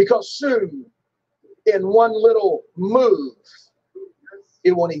 Because soon, in one little move,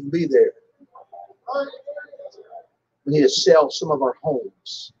 it won't even be there. We need to sell some of our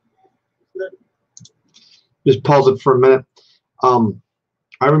homes. Just pause it for a minute.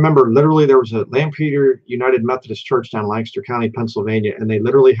 I remember literally there was a Lampeter United Methodist Church down in Lancaster County, Pennsylvania, and they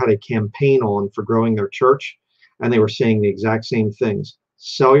literally had a campaign on for growing their church, and they were saying the exact same things.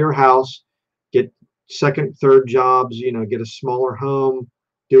 Sell your house, get second, third jobs, you know, get a smaller home,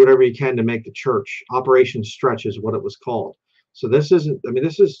 do whatever you can to make the church. Operation Stretch is what it was called. So this isn't, I mean,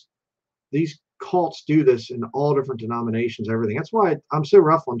 this is, these cults do this in all different denominations, everything. That's why I'm so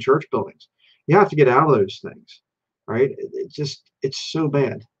rough on church buildings. You have to get out of those things, right? It just, it's so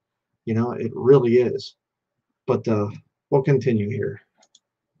bad. You know, it really is. But we'll continue here.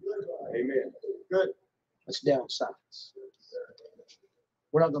 Amen. Good. Let's downsize.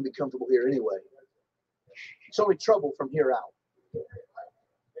 We're not going to be comfortable here anyway. It's only trouble from here out.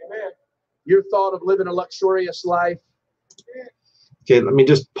 Amen. Your thought of living a luxurious life. Okay, let me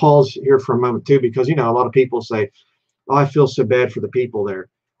just pause here for a moment too, because you know a lot of people say, "Oh, I feel so bad for the people there."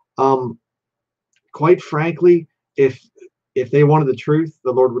 Quite frankly, if they wanted the truth,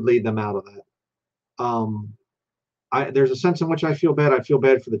 the Lord would lead them out of that. There's a sense in which I feel bad. I feel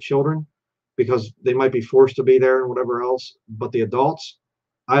bad for the children because they might be forced to be there and whatever else. But the adults,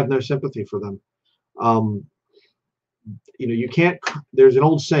 I have no sympathy for them. You know, you can't. There's an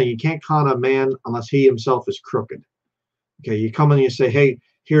old saying: you can't con a man unless he himself is crooked. Okay, you come in and you say, "Hey,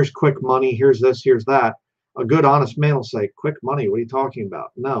 here's quick money. Here's this. Here's that." A good, honest man will say, "Quick money? What are you talking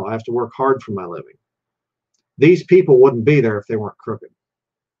about? No, I have to work hard for my living." These people wouldn't be there if they weren't crooked.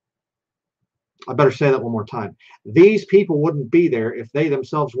 I better say that one more time. These people wouldn't be there if they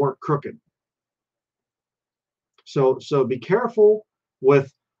themselves weren't crooked. So be careful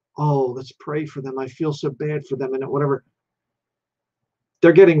with, "Oh, let's pray for them. I feel so bad for them," and whatever.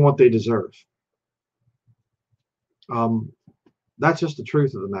 They're getting what they deserve. That's just the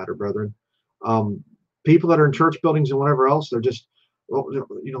truth of the matter, brethren. People that are in church buildings and whatever else, they're just, well,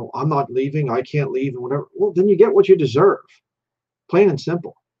 you know, I'm not leaving. I can't leave and whatever. Well, then you get what you deserve. Plain and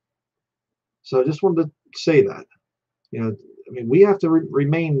simple. So I just wanted to say that. You know, I mean, we have to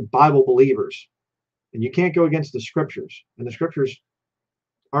remain Bible believers, and you can't go against the scriptures. And the scriptures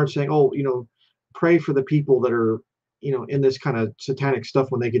aren't saying, "Oh, you know, pray for the people that are, you know, in this kind of satanic stuff,"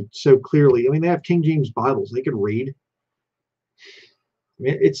 when they could so clearly. I mean, they have King James Bibles; they could read. I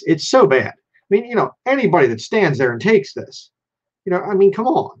mean, it's so bad. I mean, you know, anybody that stands there and takes this, you know, I mean, come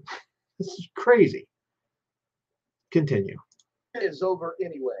on, this is crazy. Continue. It is over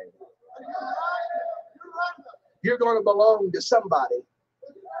anyway. You're going to belong to somebody.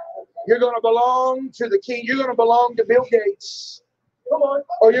 You're going to belong to the king. You're going to belong to Bill Gates. Come on.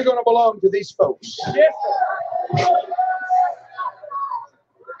 Or you're going to belong to these folks. Yes.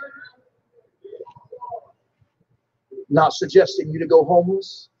 Not suggesting you to go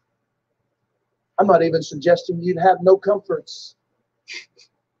homeless. I'm not even suggesting you to have no comforts.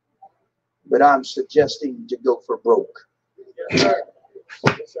 But I'm suggesting to go for broke. Yes, sir.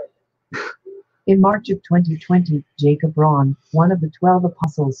 Yes, sir. In March of 2020, Jacob Braun, one of the 12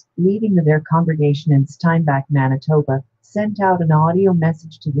 apostles, leading their congregation in Steinbach, Manitoba, sent out an audio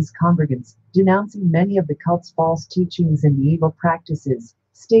message to his congregants, denouncing many of the cult's false teachings and evil practices,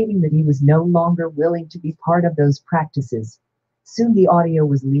 stating that he was no longer willing to be part of those practices. Soon the audio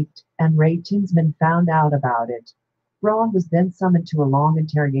was leaked, and Ray Tinsman found out about it. Braun was then summoned to a long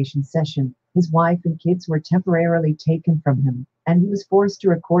interrogation session. His wife and kids were temporarily taken from him, and he was forced to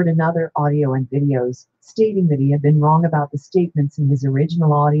record another audio and videos, stating that he had been wrong about the statements in his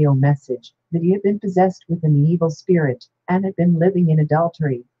original audio message, that he had been possessed with an evil spirit, and had been living in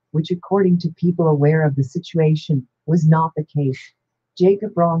adultery, which according to people aware of the situation, was not the case.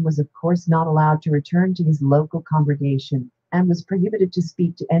 Jacob Braun was of course not allowed to return to his local congregation, and was prohibited to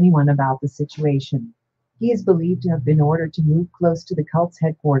speak to anyone about the situation. He is believed to have been ordered to move close to the cult's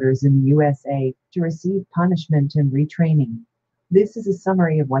headquarters in the USA to receive punishment and retraining. This is a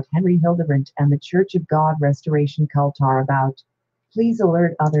summary of what Henry Hildebrandt and the Church of God Restoration cult are about. Please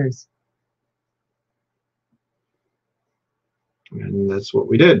alert others. And that's what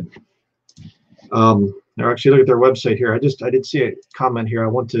we did. Now actually look at their website here. I did see a comment here. I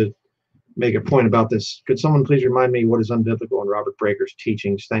want to make a point about this. Could someone please remind me what is unbiblical in Robert Breaker's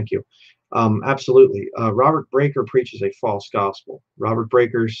teachings? Thank you. Absolutely. Robert Breaker preaches a false gospel. Robert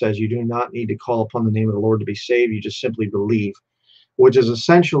Breaker says you do not need to call upon the name of the Lord to be saved. You just simply believe, which is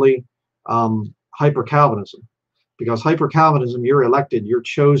essentially hyper-Calvinism. Because hyper-Calvinism, you're elected, you're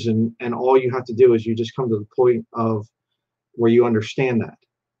chosen, and all you have to do is you just come to the point of where you understand that.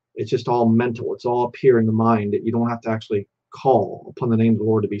 It's just all mental. It's all up here in the mind that you don't have to actually call upon the name of the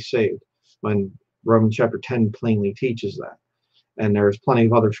Lord to be saved, when Romans chapter 10 plainly teaches that. And there's plenty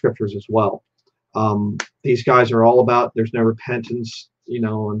of other scriptures as well. These guys are all about there's no repentance,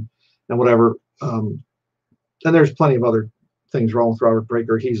 and whatever. And there's plenty of other things wrong with Robert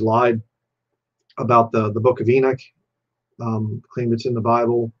Breaker. He's lied about the book of Enoch, claimed it's in the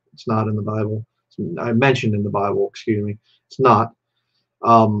Bible. It's not in the Bible. I mentioned in the Bible, excuse me. It's not.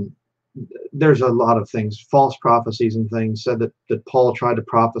 There's a lot of things, false prophecies and things, said that Paul tried to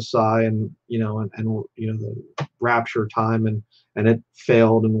prophesy and the rapture time and it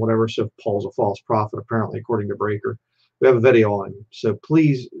failed and whatever. So Paul's a false prophet, apparently, according to Breaker. We have a video on him. So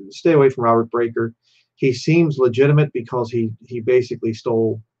please stay away from Robert Breaker. He seems legitimate because he basically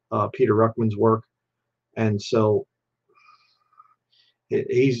stole Peter Ruckman's work. And so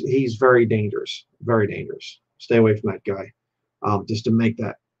he's very dangerous, very dangerous. Stay away from that guy. Just to make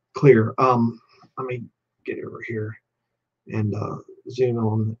that clear. Let me get over here and zoom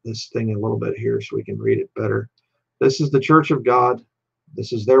on this thing a little bit here so we can read it better. This is the Church of God.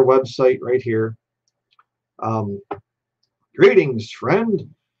 This is their website right here. Greetings, friend.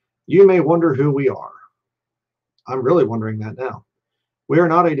 You may wonder who we are. I'm really wondering that now. We are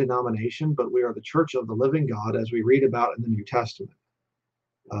not a denomination, but we are the Church of the Living God, as we read about in the New Testament.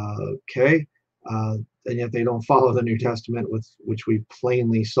 Okay. And yet they don't follow the New Testament, which we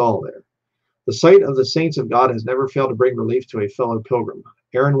plainly saw there. The sight of the saints of God has never failed to bring relief to a fellow pilgrim.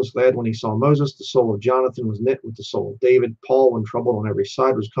 Aaron was glad when he saw Moses. The soul of Jonathan was knit with the soul of David. Paul, when troubled on every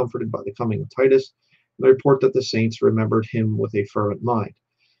side, was comforted by the coming of Titus. And the report that the saints remembered him with a fervent mind.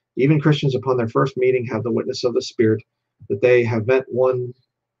 Even Christians upon their first meeting have the witness of the Spirit that they have met one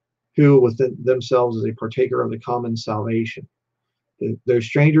who within themselves is a partaker of the common salvation. They're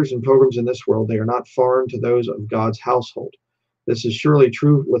strangers and pilgrims in this world. They are not foreign to those of God's household. This is surely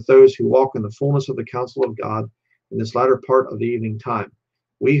true with those who walk in the fullness of the counsel of God in this latter part of the evening time.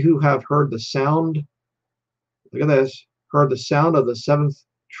 We who have heard the sound, look at this, heard the sound of the seventh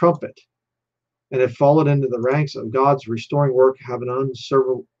trumpet and have fallen into the ranks of God's restoring work have an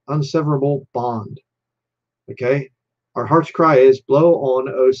unseverable bond. Okay? Our heart's cry is, blow on,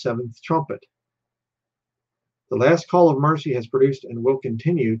 O seventh trumpet. The last call of mercy has produced and will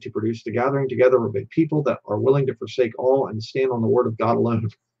continue to produce the gathering together of a people that are willing to forsake all and stand on the word of God alone,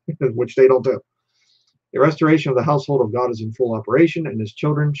 which they don't do. The restoration of the household of God is in full operation, and his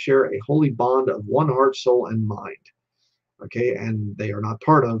children share a holy bond of one heart, soul, and mind. Okay, and they are not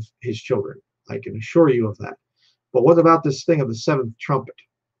part of his children. I can assure you of that. But what about this thing of the seventh trumpet?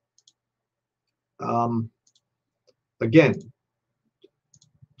 Again,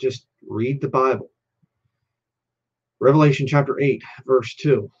 just read the Bible. Revelation chapter 8, verse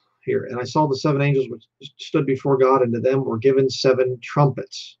 2 here. And I saw the seven angels which stood before God, and to them were given seven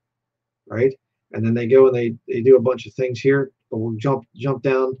trumpets. Right? And then they go and they do a bunch of things here. But we'll jump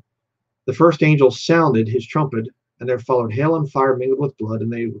down. The first angel sounded his trumpet, and there followed hail and fire mingled with blood,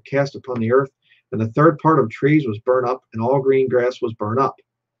 and they were cast upon the earth. And the third part of trees was burned up, and all green grass was burned up.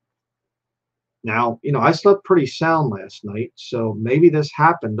 Now, I slept pretty sound last night, so maybe this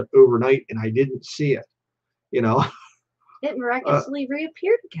happened overnight and I didn't see it. You know, It miraculously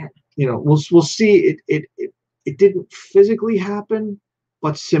reappeared again. We'll see. It didn't physically happen,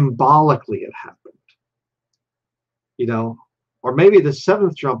 but symbolically it happened. Or maybe the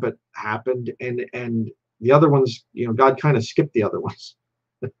seventh trumpet happened and the other ones, God kind of skipped the other ones.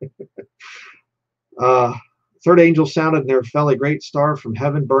 Third angel sounded, and there fell a great star from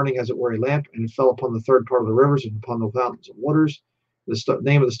heaven, burning as it were a lamp, and it fell upon the third part of the rivers and upon the fountains of waters. The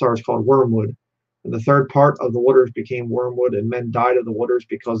name of the star is called Wormwood. And the third part of the waters became wormwood, and men died of the waters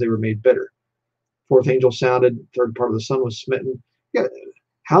because they were made bitter. Fourth angel sounded, third part of the sun was smitten. Yeah,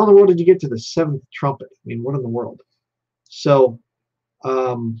 how in the world did you get to the seventh trumpet? I mean, what in the world? So,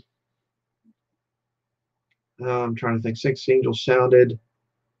 I'm trying to think. Sixth angel sounded,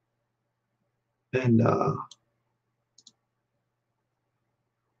 and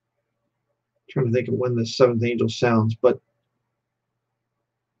trying to think of when the seventh angel sounds, but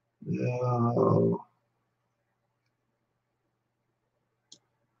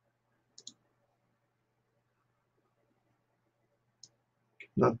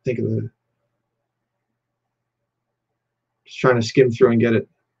not thinking of just trying to skim through and get it.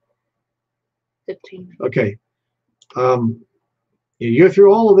 15. Okay. You go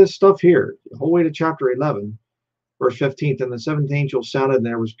through all of this stuff here, the whole way to chapter 11, verse 15. And the seventh angel sounded, and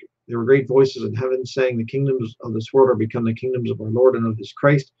there were great voices in heaven saying, the kingdoms of this world are become the kingdoms of our Lord and of his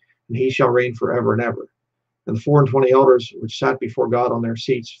Christ, and he shall reign forever and ever. And the 24 elders which sat before God on their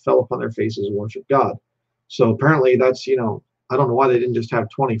seats fell upon their faces and worshiped God. So apparently that's, I don't know why they didn't just have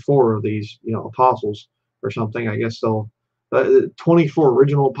 24 of these, apostles or something. I guess they'll 24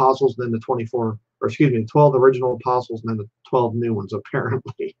 original apostles, then the 12 original apostles, and then the 12 new ones,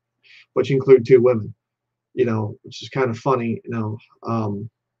 apparently, which include 2 women, which is kind of funny,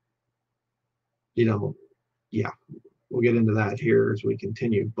 yeah, we'll get into that here as we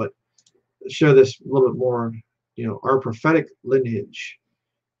continue, but show this a little bit more, our prophetic lineage.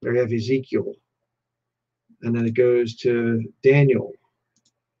 There you have Ezekiel, and then it goes to Daniel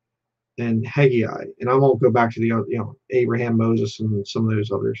and Haggai, and I won't go back to the Abraham, Moses, and some of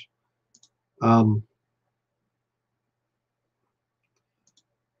those others.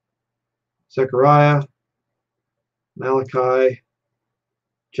 Zechariah, Malachi,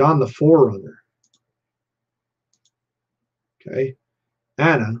 John the Forerunner. Okay,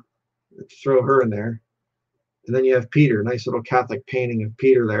 Anna, let's throw her in there, and then you have Peter. Nice little Catholic painting of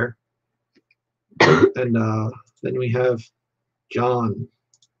Peter there, and then we have John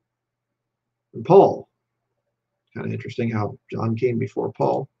and Paul. Kind of interesting how John came before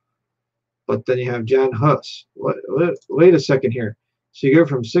Paul. But then you have Jan Hus. Wait a second here. So you go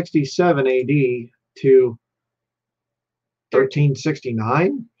from 67 AD to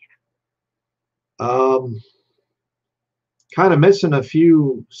 1369. Kind of missing a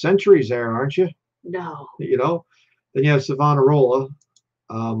few centuries there, aren't you? No. Then you have Savonarola.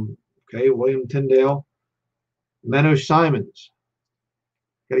 Okay, William Tyndale, Menno Simons.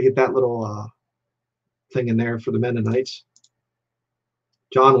 Got to get that little thing in there for the Mennonites.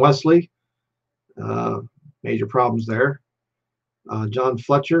 John Wesley. Major problems there. John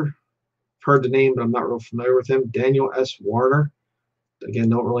Fletcher. Heard the name, but I'm not real familiar with him. Daniel S. Warner. Again,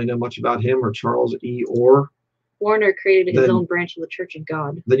 don't really know much about him. Or Charles E. Orr. Warner created his own branch of the Church of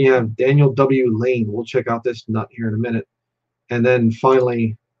God. Then you have Daniel W. Lane. We'll check out this nut here in a minute. And then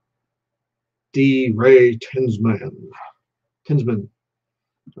finally, D. Ray Tinsman.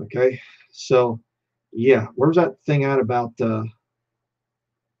 Okay, so yeah, where's that thing at about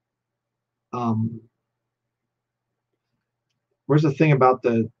where's the thing about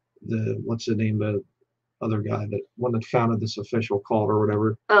the what's the name, the other guy, that one that founded this official cult or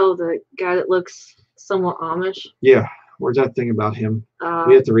whatever? Oh, the guy that looks somewhat Amish. Yeah, where's that thing about him?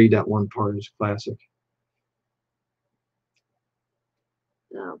 We have to read that one part. It's classic.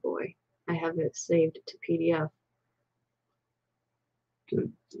 Oh boy, I have it saved to PDF.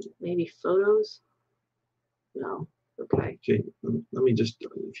 Good. Maybe photos? No. Okay. Okay, let me just,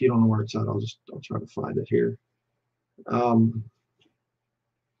 if you don't know where it's at, I'll try to find it here.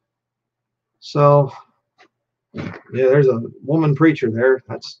 So yeah, there's a woman preacher there.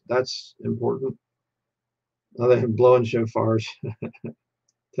 That's important. Other than blowing shofars.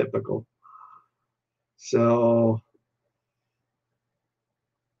 Typical. So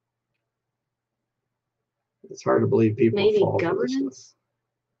it's hard to believe people maybe fall governance. For this stuff.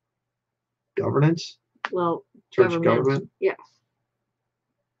 Governance. Well, church government. Yeah.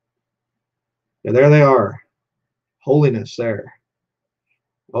 Yeah, there they are. Holiness there.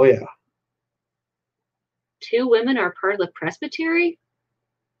 Oh yeah. 2 women are part of the presbytery?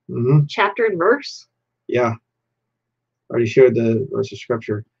 chapter and verse? Yeah. Already showed the verse of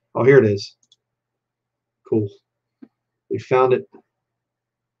scripture. Oh, here it is. Cool. We found it.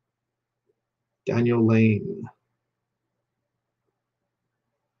 Daniel Lane.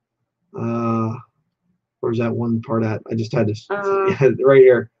 Where's that one part at? I just had this right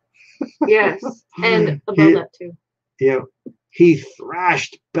here. Yes, and above that too. Yeah, he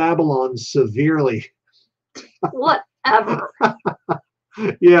thrashed Babylon severely. Whatever.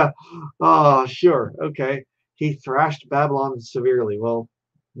 Yeah. Oh, sure. Okay. He thrashed Babylon severely. Well,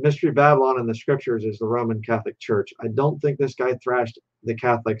 Mystery Babylon in the scriptures is the Roman Catholic Church. I don't think this guy thrashed the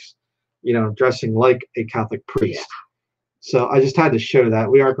Catholics, dressing like a Catholic priest. Yeah. So I just had to show that.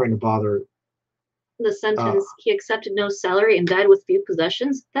 We aren't going to bother. The sentence, he accepted no salary and died with few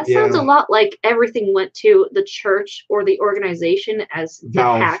possessions. That sounds a lot like everything went to the church or the organization as the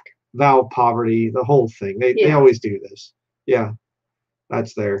hack. Vow poverty, the whole thing. They always do this. Yeah,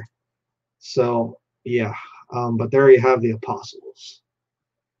 that's there. So, yeah. But there you have the apostles.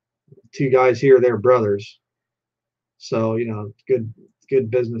 Two guys here, they're brothers. So, good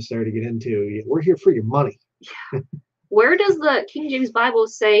business there to get into. We're here for your money. Where does the King James Bible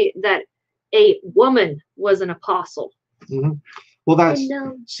say that a woman was an apostle? Well,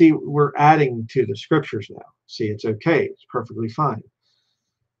 see, we're adding to the scriptures now. See, it's okay. It's perfectly fine.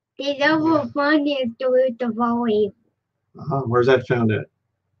 Where's that found at?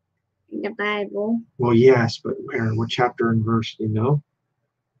 In the Bible. Well, yes, but where? What chapter and verse do you know?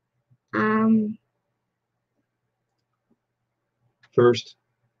 First.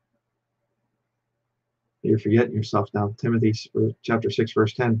 You're forgetting yourself now. Timothy chapter 6,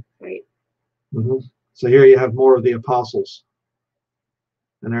 verse 10. Right. So here you have more of the apostles.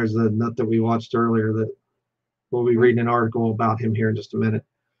 And there's the nut that we watched earlier that we'll be reading an article about him here in just a minute.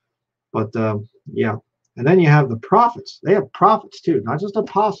 But yeah. And then you have the prophets. They have prophets too, not just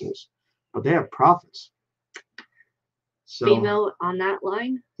apostles, but they have prophets. So, female on that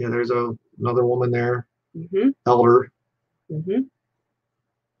line? Yeah, there's another woman there. Elder.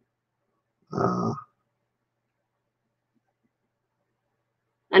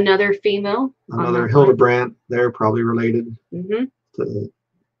 Another female. Another Hildebrandt. They're probably related.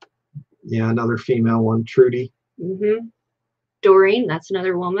 Another female one. Trudy. Doreen, that's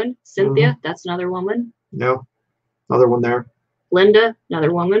another woman. Cynthia, that's another woman. No. Another one there. Linda,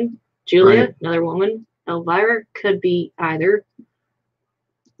 another woman. Julia, another woman. Elvira could be either.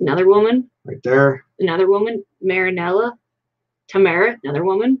 Another woman. Right there. Another woman. Marinella. Tamara, another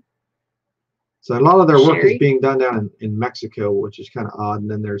woman. So a lot of their work is being done down in Mexico, which is kind of odd. And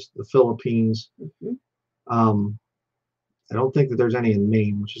then there's the Philippines. I don't think that there's any in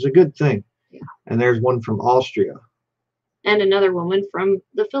Maine, which is a good thing. Yeah. And there's one from Austria. And another woman from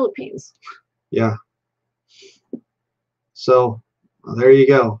the Philippines. Yeah. So there you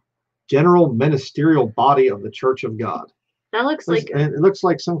go. General Ministerial Body of the Church of God. That looks like it looks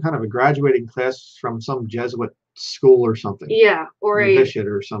like some kind of a graduating class from some Jesuit school or something. Yeah, or a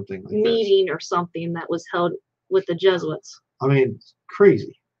or something like meeting or something that was held with the Jesuits. I mean,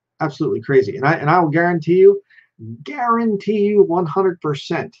 crazy, absolutely crazy. And I will guarantee you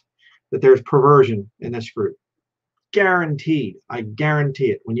 100% that there's perversion in this group. Guaranteed. I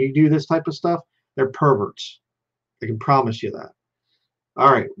guarantee it. When you do this type of stuff, they're perverts. I can promise you that.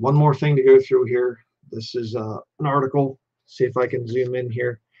 All right, one more thing to go through here. This is an article. See if I can zoom in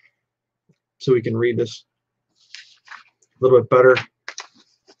here so we can read this a little bit better.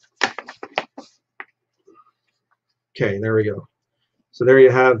 Okay, there we go. So there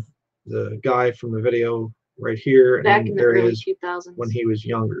you have the guy from the video right here. Back and in the there early is 2000s. when he was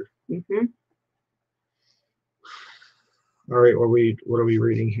younger. All right, what are we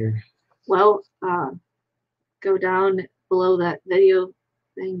reading here? Well, go down below that video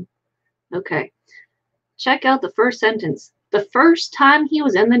thing. Okay. Check out the first sentence. The first time he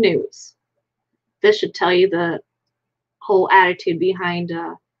was in the news. This should tell you the whole attitude behind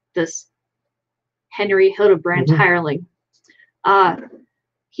this Henry Hildebrandt hireling.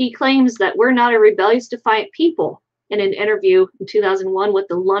 He claims that we're not a rebellious, defiant people in an interview in 2001 with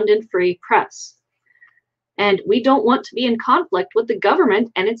the London Free Press. And we don't want to be in conflict with the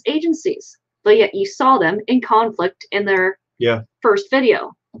government and its agencies. But yet you saw them in conflict in their first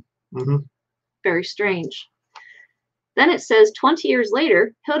video. Very strange. Then it says 20 years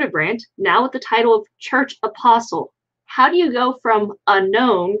later, Hildebrandt, now with the title of Church Apostle. How do you go from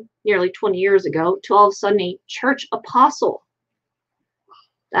unknown nearly 20 years ago to all of a sudden a church apostle?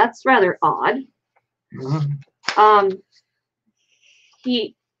 That's rather odd.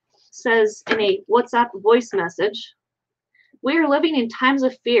 He says in a WhatsApp voice message, we are living in times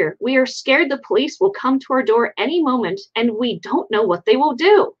of fear. We are scared the police will come to our door any moment and we don't know what they will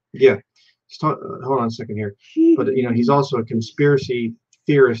do. Yeah. Hold on a second here. But he's also a conspiracy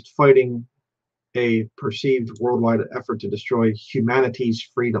theorist fighting a perceived worldwide effort to destroy humanity's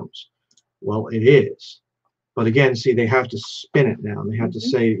freedoms. Well, it is. But again, see, they have to spin it now. They have to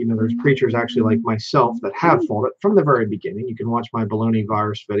say, there's preachers actually like myself that have fought it from the very beginning. You can watch my baloney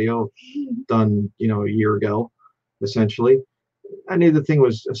virus video done, a year ago, essentially. I knew the thing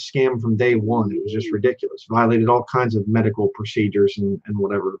was a scam from day one. It was just ridiculous. Violated all kinds of medical procedures and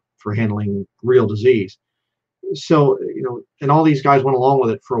whatever for handling real disease. So, and all these guys went along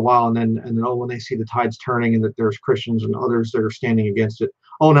with it for a while, and then when they see the tides turning and that there's Christians and others that are standing against it,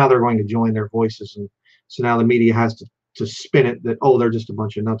 now they're going to join their voices. And so now the media has to spin it that, they're just a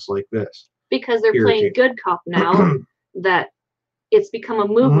bunch of nuts like this. Because they're playing good cop now, that it's become a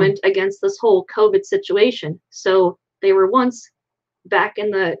movement against this whole COVID situation. So they were once back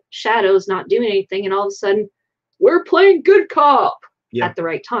in the shadows not doing anything, and all of a sudden we're playing good cop at the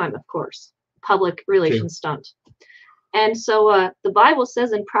right time, of course. Public relations stunt. And so the Bible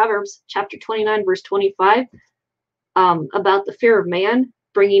says in Proverbs chapter 29 verse 25 about the fear of man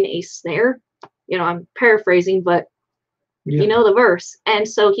bringing a snare. I'm paraphrasing, but you know the verse. And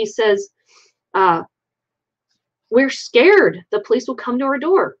so he says, we're scared the police will come to our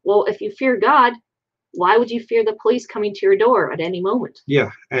door. Well, if you fear God, why would you fear the police coming to your door at any moment?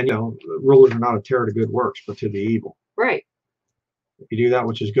 Yeah, and rulers are not a terror to good works, but to the evil. Right. If you do that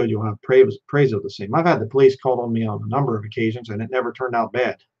which is good, you'll have praise of the same. I've had the police called on me on a number of occasions, and it never turned out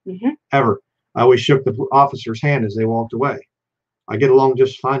bad. Ever. I always shook the officer's hand as they walked away. I get along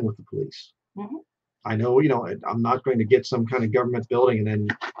just fine with the police. I know, I'm not going to get some kind of government building and then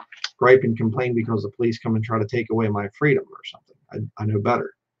gripe and complain because the police come and try to take away my freedom or something. I know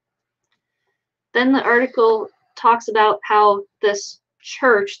better. Then the article talks about how this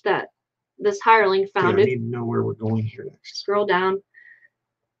church that this hireling founded. I need to know where we're going here next. Scroll down.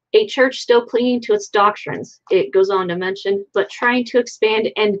 A church still clinging to its doctrines, it goes on to mention, but trying to expand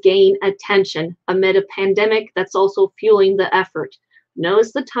and gain attention amid a pandemic that's also fueling the effort.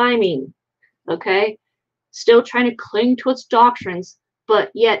 Knows the timing, okay? Still trying to cling to its doctrines, but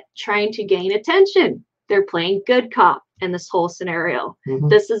yet trying to gain attention. They're playing good cop in this whole scenario.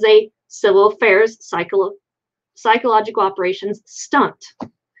 This is a civil affairs psychological operations stunt.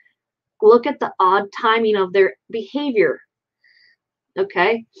 Look at the odd timing of their behavior.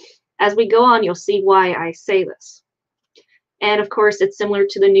 Okay, as we go on, you'll see why I say this. And of course, it's similar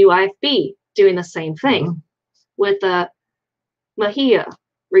to the new IFB doing the same thing with Mejia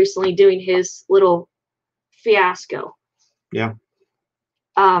recently doing his little fiasco. Yeah.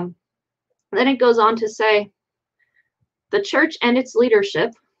 Then it goes on to say, the church and its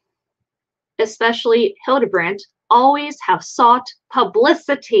leadership, especially Hildebrandt, always have sought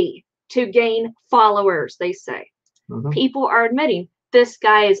publicity to gain followers, they say. People are admitting this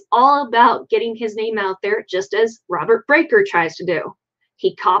guy is all about getting his name out there, just as Robert Breaker tries to do.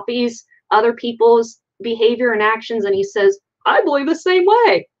 He copies other people's behavior and actions, and he says, I believe the same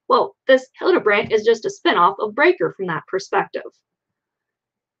way. Well, this Hildebrandt is just a spinoff of Breaker from that perspective.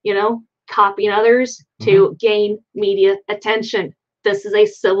 Copying others to gain media attention. This is a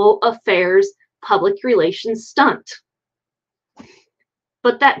civil affairs public relations stunt.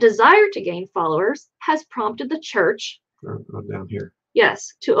 But that desire to gain followers has prompted the church, down here,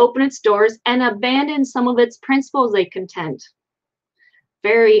 yes, to open its doors and abandon some of its principles, they contend.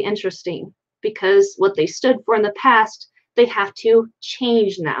 Very interesting, because what they stood for in the past, they have to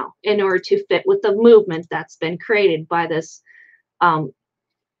change now in order to fit with the movement that's been created by this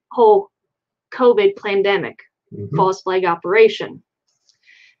whole COVID pandemic, false flag operation.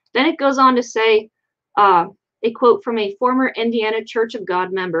 Then it goes on to say, a quote from a former Indiana Church of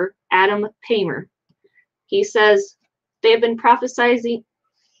God member, Adam Paymer. He says, they have been prophesying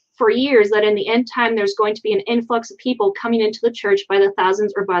for years that in the end time there's going to be an influx of people coming into the church by the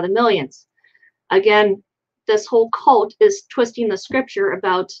thousands or by the millions. Again, this whole cult is twisting the scripture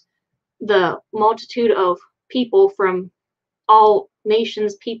about the multitude of people from all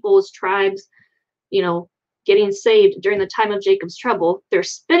nations, peoples, tribes, getting saved during the time of Jacob's trouble. They're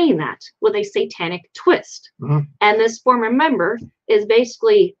spinning that with a satanic twist. And this former member is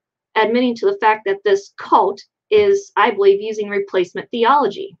basically admitting to the fact that this cult is, I believe, using replacement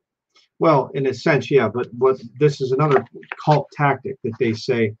theology. Well, in a sense, yeah, but this is another cult tactic that they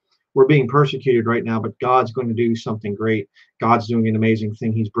say, we're being persecuted right now, but God's going to do something great. God's doing an amazing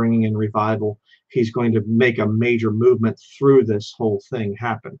thing. He's bringing in revival. He's going to make a major movement through this whole thing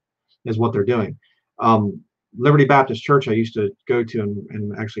happen, is what they're doing. Liberty Baptist Church I used to go to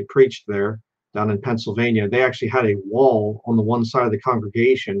and actually preached there down in Pennsylvania. They actually had a wall on the one side of the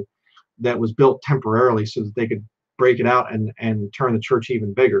congregation that was built temporarily so that they could break it out and turn the church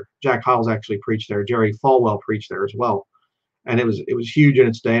even bigger. Jack Hyles actually preached there. Jerry Falwell preached there as well. And it was huge in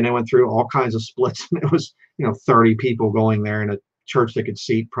its day, and they went through all kinds of splits. It was 30 people going there in a church that could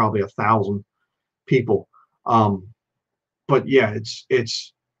seat probably 1,000 people. But yeah,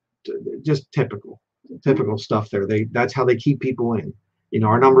 it's just typical stuff there. That's how they keep people in.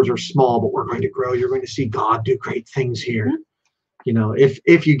 Our numbers are small, but we're going to grow. You're going to see God do great things here.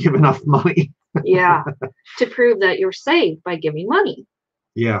 If you give enough money. Yeah, to prove that you're saved by giving money.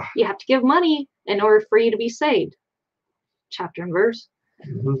 Yeah. You have to give money in order for you to be saved. Chapter and verse.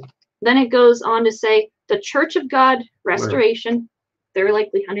 Mm-hmm. Then it goes on to say the Church of God Restoration. There are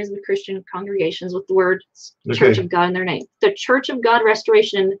likely hundreds of Christian congregations with the word Church of God in their name. The Church of God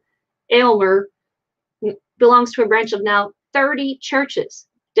Restoration in Aylmer belongs to a branch of now 30 churches.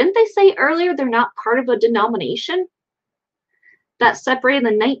 Didn't they say earlier they're not part of a denomination? That separated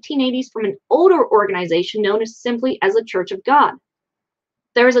in the 1980s from an older organization known simply as the Church of God.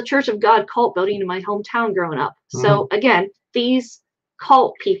 There was a Church of God cult building in my hometown growing up. Mm-hmm. So again, these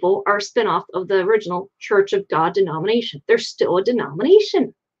cult people are a spinoff of the original Church of God denomination. They're still a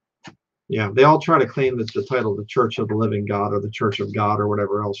denomination. Yeah, they all try to claim that the title, the Church of the Living God, or the Church of God, or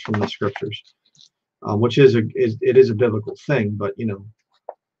whatever else from the scriptures, which is a biblical thing. But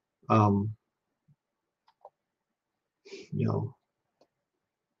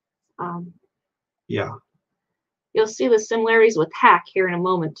yeah. You'll see the similarities with hack here in a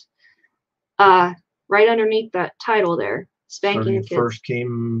moment. Right underneath that title there, spanking kids. First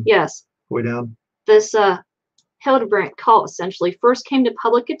came. Yes. Way down. This Hildebrandt cult essentially first came to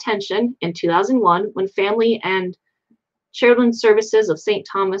public attention in 2001 when Family and Children's Services of St.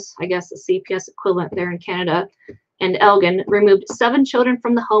 Thomas, I guess the CPS equivalent there in Canada, and Elgin removed 7 children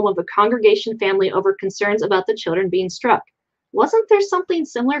from the home of a congregation family over concerns about the children being struck. Wasn't there something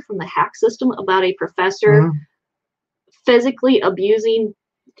similar from the hack system about a professor physically abusing?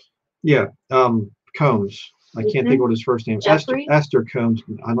 Yeah, Combs. I can't think of what his first name. Esther Combs.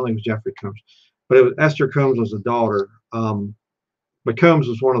 I don't think it was Jeffrey Combs, but it was Esther Combs was the daughter. But Combs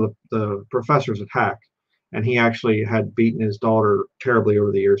was one of the professors at Hack, and he actually had beaten his daughter terribly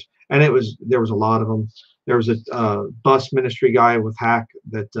over the years. And there was a lot of them. There was a bus ministry guy with Hack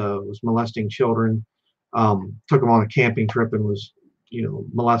that was molesting children. Took them on a camping trip and was,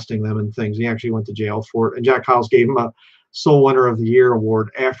 molesting them and things. He actually went to jail for it. And Jack Hyles gave him a Soul Winner of the Year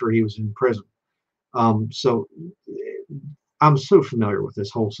award after he was in prison. So I'm so familiar with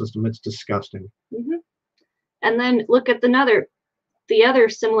this whole system. It's disgusting. Mm-hmm. And then look at the other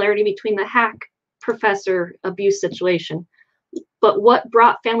similarity between the hack professor abuse situation. But what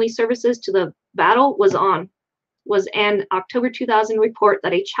brought Family Services to the battle was an October 2000 report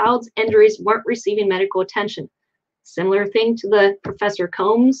that a child's injuries weren't receiving medical attention. Similar thing to the Professor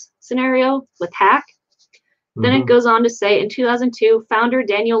Combs scenario with hack. Then it goes on to say in 2002, founder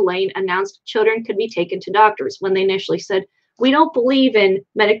Daniel Lane announced children could be taken to doctors when they initially said, we don't believe in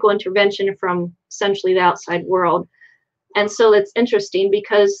medical intervention from essentially the outside world. And so it's interesting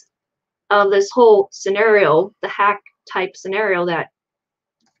because of this whole scenario, the hack type scenario that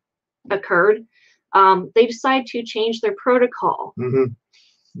occurred, they decided to change their protocol.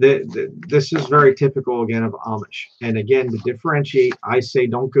 This is very typical again of Amish. And again, to differentiate, I say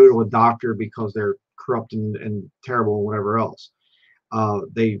don't go to a doctor because they're corrupt and terrible and whatever else.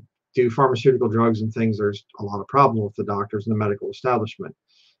 They do pharmaceutical drugs and things. There's a lot of problems with the doctors and the medical establishment.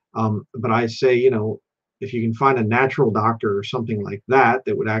 But I say, if you can find a natural doctor or something like that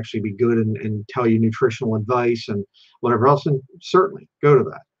would actually be good and tell you nutritional advice and whatever else, then certainly go to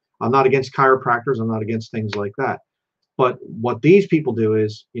that. I'm not against chiropractors. I'm not against things like that. But what these people do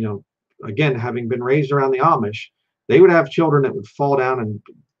is, again, having been raised around the Amish, they would have children that would fall down and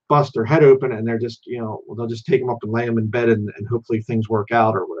bust their head open, and they're just, they'll just take them up and lay them in bed and hopefully things work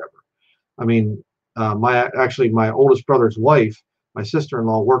out or whatever. I mean, my oldest brother's wife, my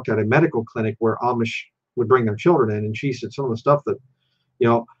sister-in-law, worked at a medical clinic where Amish would bring their children in, and she said some of the stuff that,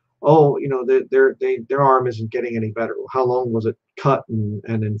 their arm isn't getting any better. Well, how long was it cut and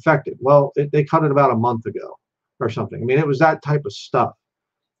infected? Well, they cut it about a month ago or something. I mean, it was that type of stuff.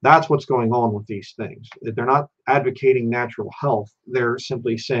 That's what's going on with these things. They're not advocating natural health. They're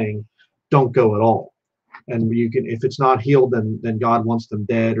simply saying, don't go at all. And you can, if it's not healed, then God wants them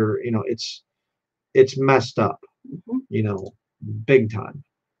dead, or, it's messed up, big time.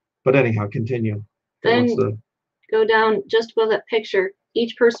 But anyhow, continue. Then go down just above that picture.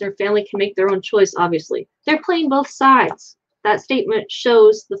 Each person or family can make their own choice, obviously. They're playing both sides. That statement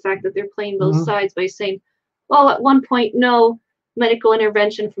shows the fact that they're playing both sides by saying, well, at one point, no medical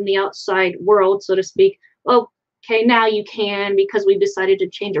intervention from the outside world, so to speak. Okay, now you can because we've decided to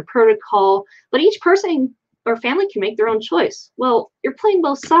change our protocol. But each person or family can make their own choice. Well, you're playing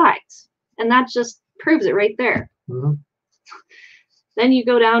both sides, and that just proves it right there. Mhm. Then you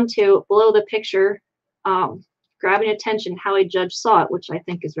go down to below the picture, grabbing attention how a judge saw it, which I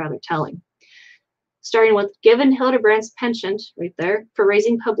think is rather telling. Starting with, given Hildebrandt's penchant right there for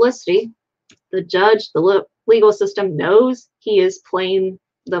raising publicity, the judge, the legal system knows he is playing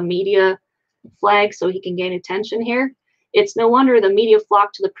the media flag so he can gain attention here. It's no wonder the media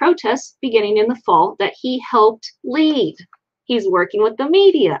flocked to the protests beginning in the fall that he helped lead. He's working with the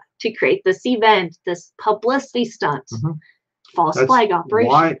media to create this event, this publicity stunt, false That's flag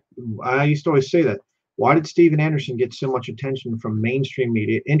operation. why I used to always say that. Why did Steven Anderson get so much attention from mainstream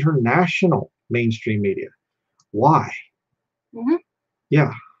media, international mainstream media? Why?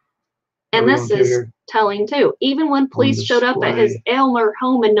 Yeah. And Are we this on to is here? telling too. Even when police showed up at his display. Aylmer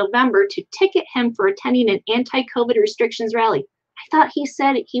home in November to ticket him for attending an anti-COVID restrictions rally, I thought he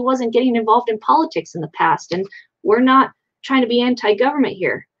said he wasn't getting involved in politics in the past, and we're not trying to be anti-government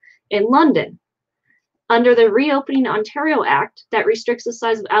here. In London, under the Reopening Ontario Act that restricts the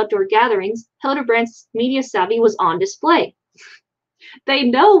size of outdoor gatherings, Hildebrandt's media savvy was on display. They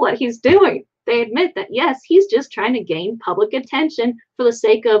know what he's doing. They admit that, yes, he's just trying to gain public attention for the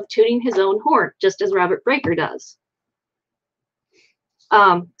sake of tooting his own horn, just as Robert Breaker does.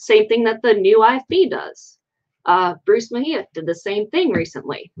 Same thing that the new IFB does. Bruce Mejia did the same thing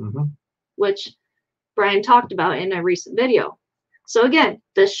recently, which Bryan talked about in a recent video. So again,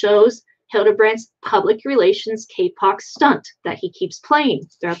 this shows Hildebrandt's public relations K-pop stunt that he keeps playing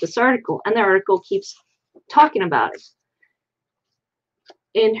throughout this article, and the article keeps talking about it.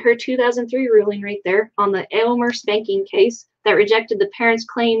 In her 2003 ruling right there on the Aylmer spanking case that rejected the parents'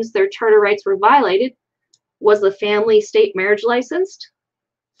 claims their charter rights were violated, was the family state marriage licensed?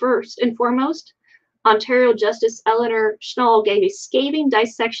 First and foremost, Ontario Justice Eleanor Schnall gave a scathing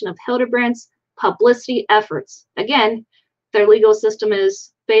dissection of Hildebrandt's publicity efforts. Again, their legal system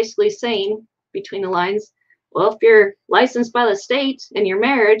is basically saying, between the lines, well, if you're licensed by the state in your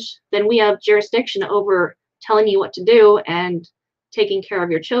marriage, then we have jurisdiction over telling you what to do and taking care of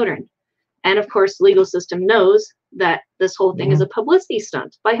your children. And of course, the legal system knows that this whole thing is a publicity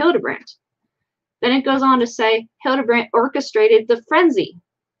stunt by Hildebrandt. Then it goes on to say Hildebrandt orchestrated the frenzy.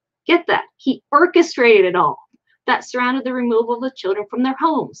 Get that? He orchestrated it all that surrounded the removal of the children from their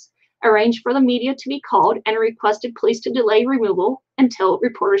homes, arranged for the media to be called, and requested police to delay removal until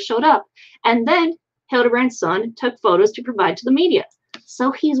reporters showed up. And then Hildebrandt's son took photos to provide to the media.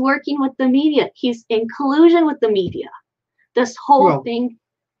 So he's working with the media. He's in collusion with the media. This whole thing.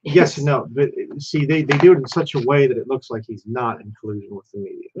 Yes and no, but see, they do it in such a way that it looks like he's not in collusion with the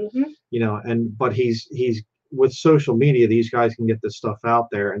media. You know, but he's with social media, these guys can get this stuff out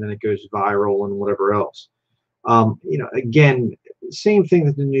there, and then it goes viral and whatever else. You know, again, same thing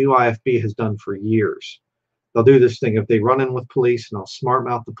that the new IFB has done for years. They'll do this thing if they run in with police, and they'll smart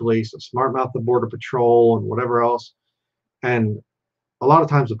mouth the police, they'll smart mouth the border patrol, and whatever else. And a lot of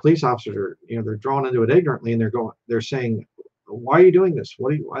times the police officers are, you know, they're drawn into it ignorantly, and they're saying, why are you doing this?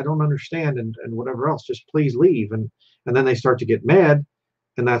 I don't understand, and whatever else. Just please leave. And then they start to get mad,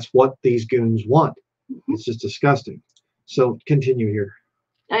 and that's what these goons want. It's just disgusting. So continue here.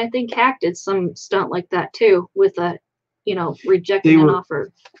 I think Hack did some stunt like that too, with rejecting an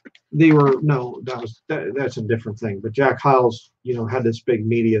offer. That's a different thing. But Jack Hiles, you know, had this big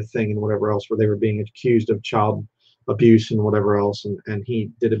media thing and whatever else where they were being accused of child abuse and whatever else, and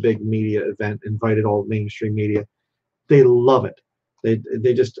he did a big media event, invited all the mainstream media. They love it.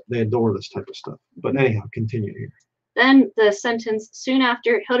 They adore this type of stuff. But anyhow, continue here. Then the sentence, soon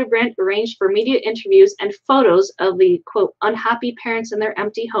after, Hildebrandt arranged for media interviews and photos of the, quote, unhappy parents in their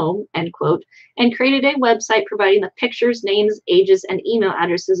empty home, end quote, and created a website providing the pictures, names, ages, and email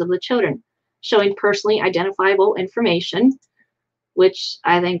addresses of the children, showing personally identifiable information, which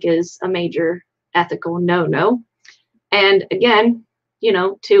I think is a major ethical no-no. And again, you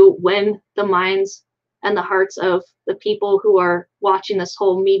know, to win the minds and the hearts of the people who are watching this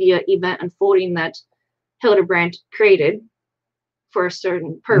whole media event unfolding that Hildebrandt created for a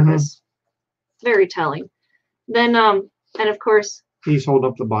certain purpose. Very telling. Then, and of course, he's holding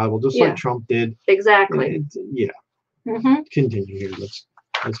up the Bible just like Trump did. Exactly. Continue here.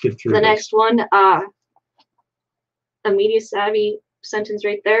 Let's get through the next one. A media savvy sentence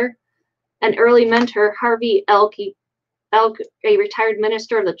right there. An early mentor, Harvey Elk, a retired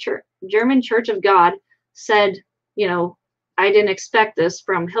minister of the German Church of God, said, you know, I didn't expect this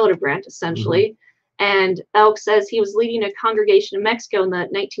from Hildebrandt, essentially. And Elk says he was leading a congregation in Mexico in the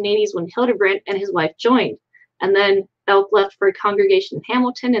 1980s when Hildebrandt and his wife joined. And then Elk left for a congregation in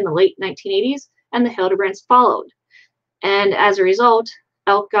Hamilton in the late 1980s, and the Hildebrandts followed. And as a result,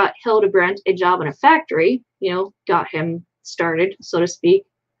 Elk got Hildebrandt a job in a factory, got him started, so to speak,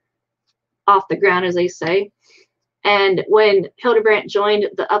 off the ground, as they say. And when Hildebrandt joined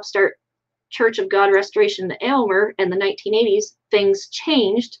the upstart Church of God Restoration in Aylmer in the 1980s, things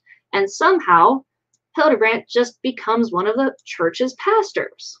changed, and somehow Hildebrandt just becomes one of the church's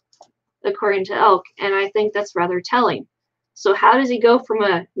pastors, according to Elk, and I think that's rather telling. So how does he go from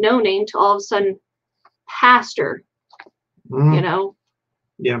a no-name to all of a sudden pastor?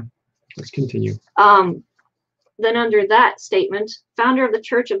 Yeah, let's continue. Then under that statement, founder of the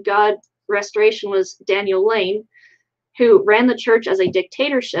Church of God Restoration was Daniel Lane, who ran the church as a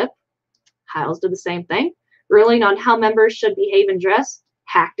dictatorship. Hiles did the same thing, ruling on how members should behave and dress.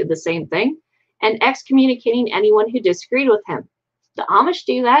 Hack did the same thing, and excommunicating anyone who disagreed with him. The Amish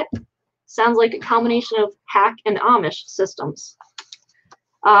do that. Sounds like a combination of Hack and Amish systems.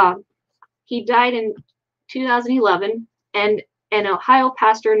 He died in 2011, and an Ohio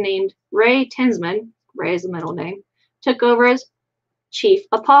pastor named Ray Tinsman, Ray is the middle name, took over as chief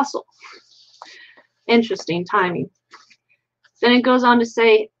apostle. Interesting timing. Then it goes on to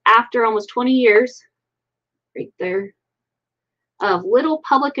say, after almost 20 years, right there, of little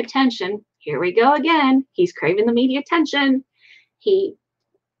public attention, here we go again, he's craving the media attention, he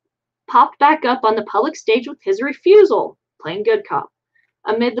popped back up on the public stage with his refusal, playing good cop,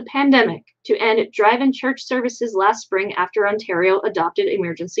 amid the pandemic, to end drive-in church services last spring after Ontario adopted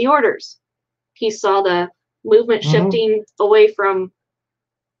emergency orders. He saw the movement shifting away from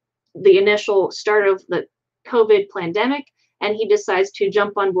the initial start of the COVID pandemic, and he decides to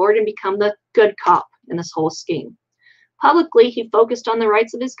jump on board and become the good cop in this whole scheme. Publicly, he focused on the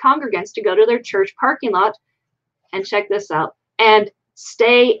rights of his congregants to go to their church parking lot, and check this out, and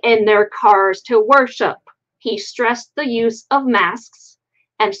stay in their cars to worship. He stressed the use of masks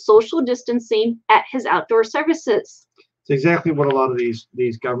and social distancing at his outdoor services. It's exactly what a lot of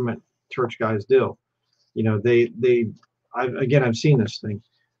these government church guys do. I've seen this thing.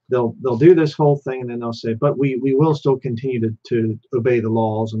 They'll do this whole thing, and then they'll say, but we will still continue to obey the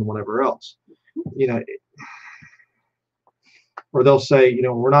laws and whatever else. Or they'll say,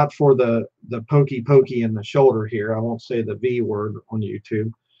 we're not for the pokey in the shoulder here. I won't say the V word on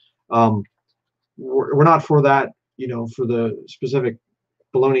YouTube. We're not for that, for the specific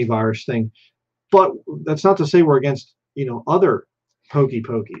baloney virus thing. But that's not to say we're against, other pokies,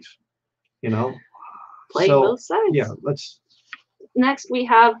 Playing so, both sides. Yeah, let's. Next, we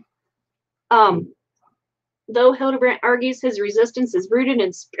have, though Hildebrandt argues his resistance is rooted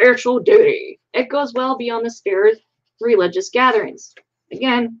in spiritual duty, it goes well beyond the sphere of religious gatherings.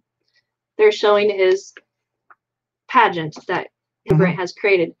 Again, they're showing his pageant that Hildebrandt has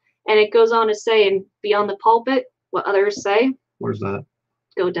created. And it goes on to say, and beyond the pulpit, what others say. Where's that?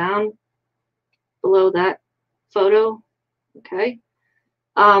 Go down below that photo. Okay.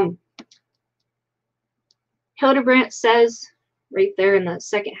 Hildebrandt says, right there in the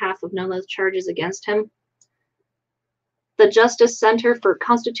second half of none of the charges against him, the Justice Center for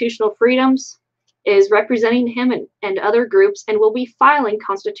Constitutional Freedoms is representing him and other groups and will be filing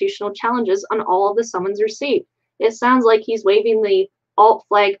constitutional challenges on all of the summons received. It sounds like he's waving the alt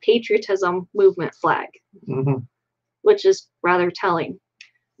flag patriotism movement flag, which is rather telling.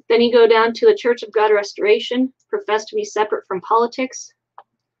 Then you go down to the Church of God Restoration, professed to be separate from politics.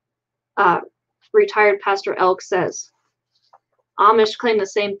 Retired Pastor Elk says, Amish claim the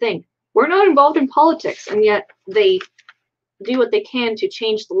same thing. We're not involved in politics, and yet they do what they can to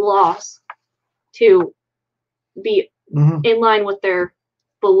change the laws to be in line with their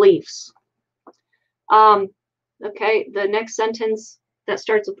beliefs. Okay, the next sentence that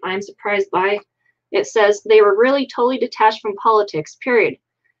starts with I'm surprised by, it says, they were really totally detached from politics, period.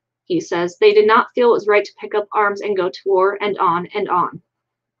 He says, they did not feel it was right to pick up arms and go to war and on and on.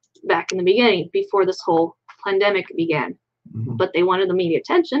 Back in the beginning, before this whole pandemic began. But they wanted the media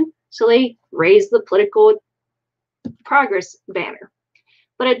attention, so they raised the political progress banner.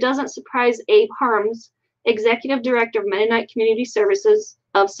 But it doesn't surprise Abe Harms, Executive Director of Mennonite Community Services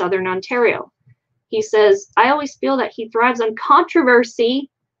of Southern Ontario. He says, I always feel that he thrives on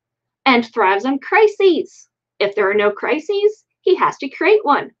controversy and thrives on crises. If there are no crises, he has to create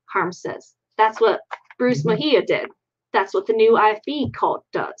one, Harms says. That's what Bruce Mejia did. That's what the new IFB cult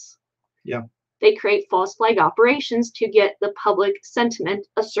does. Yeah. They create false flag operations to get the public sentiment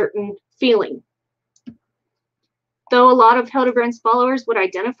a certain feeling. Though a lot of Hildebrandt's followers would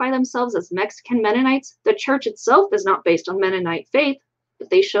identify themselves as Mexican Mennonites, the church itself is not based on Mennonite faith, but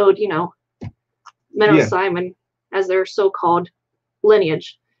they showed, Menno Simon as their so-called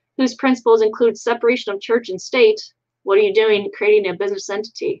lineage, whose principles include separation of church and state. What are you doing creating a business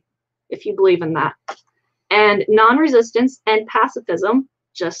entity if you believe in that? And non-resistance and pacifism,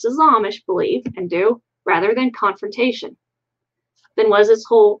 just as the Amish believe and do, rather than confrontation. Then what is this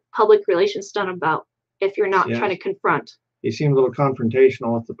whole public relations stunt about if you're not trying to confront? He seemed a little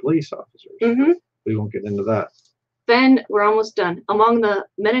confrontational with the police officers. Mm-hmm. We won't get into that. Then we're almost done. Among the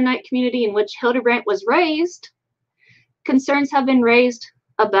Mennonite community in which Hildebrandt was raised, concerns have been raised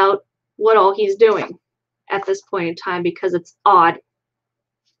about what all he's doing at this point in time, because it's odd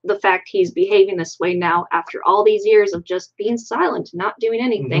the fact he's behaving this way now after all these years of just being silent, not doing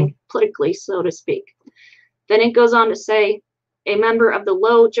anything politically, so to speak. Then it goes on to say, a member of the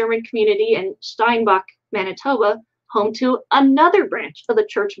Low German community in Steinbach, Manitoba, home to another branch of the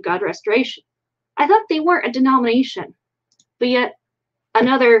Church of God Restoration. I thought they weren't a denomination, but yet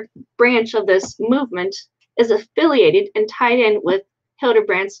another branch of this movement is affiliated and tied in with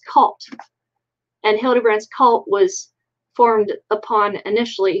Hildebrandt's cult. And Hildebrandt's cult was formed upon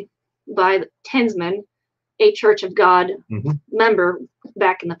initially by Tinsman, a Church of God member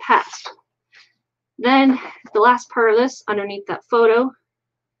back in the past. Then the last part of this, underneath that photo,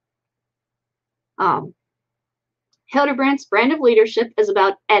 Hildebrandt's brand of leadership is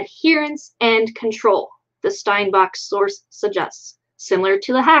about adherence and control, the Steinbach source suggests, similar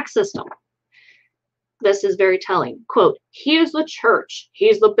to the hack system. This is very telling. Quote, he is the church,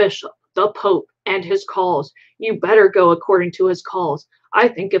 he's the bishop, the pope, and his calls. You better go according to his calls. I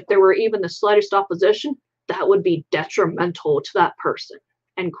think if there were even the slightest opposition, that would be detrimental to that person.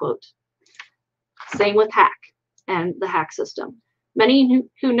 End quote. Same with hack and the hack system. Many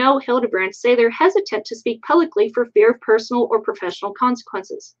who know Hildebrandt say they're hesitant to speak publicly for fear of personal or professional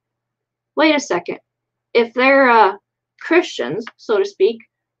consequences. Wait a second. If they're Christians, so to speak,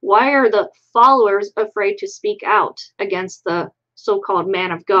 why are the followers afraid to speak out against the so-called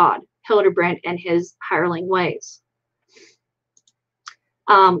man of God, Hildebrandt, and his hireling ways?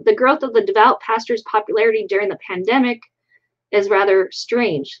 The growth of the devout pastor's popularity during the pandemic is rather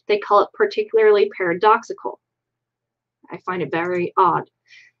strange. They call it particularly paradoxical. I find it very odd.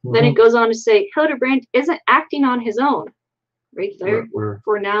 Then it goes on to say, Hildebrandt isn't acting on his own. Right there.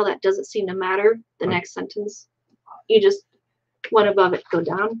 For now, that doesn't seem to matter. The next sentence. You just, one above it, go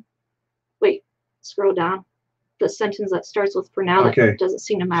down. Wait, scroll down. The sentence that starts with for now, that doesn't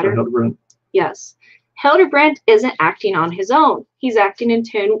seem to matter. So yes. Hildebrandt isn't acting on his own. He's acting in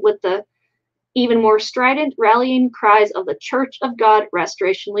tune with the even more strident rallying cries of the Church of God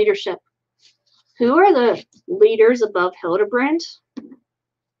Restoration leadership. Who are the leaders above Hildebrandt?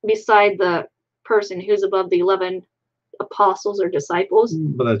 Beside the person who's above the 11 apostles or disciples?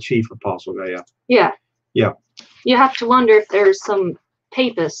 But the chief apostle guy, Yeah. Yeah. You have to wonder if there's some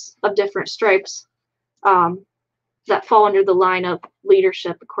papists of different stripes that fall under the line of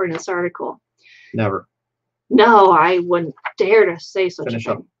leadership, according to this article. Never. No, I wouldn't dare to say such Finish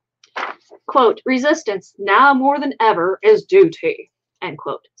a thing. Quote, resistance now more than ever is duty, end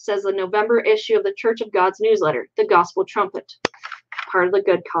quote, says the November issue of the Church of God's newsletter, The Gospel Trumpet, part of the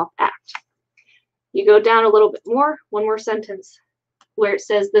Good Cop Act. You go down a little bit more, one more sentence, where it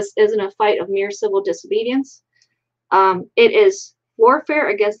says this isn't a fight of mere civil disobedience. It is warfare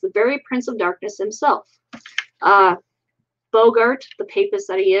against the very Prince of Darkness himself. Bogart, the papist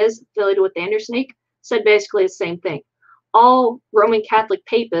that he is, affiliated with Andersnake, said basically the same thing. All Roman Catholic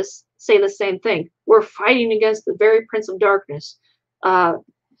papists say the same thing. We're fighting against the very Prince of Darkness.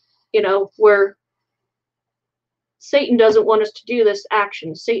 Where Satan doesn't want us to do this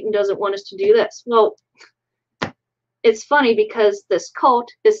action. Satan doesn't want us to do this. Well, it's funny because this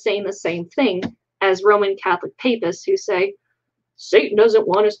cult is saying the same thing as Roman Catholic papists who say, Satan doesn't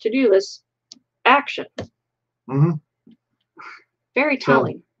want us to do this action. Very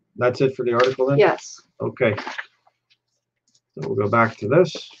telling. So that's it for the article then? Yes. Okay. So we'll go back to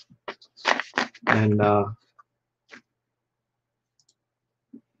this. And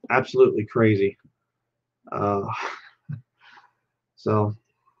absolutely crazy. So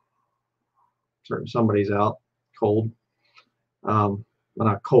certain somebody's out cold. Well,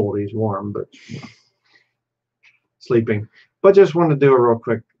 not cold, he's warm, but sleeping. But just wanted to do a real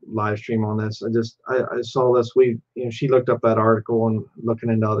quick live stream on this. I saw this. She looked up that article and looking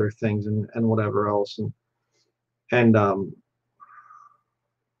into other things and whatever else, and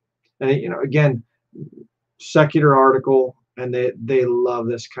again, secular article, and they love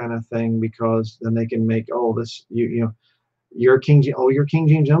this kind of thing because then they can make you're King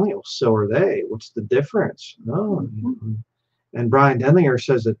James only. Well, so are they. What's the difference? No. And Bryan Denlinger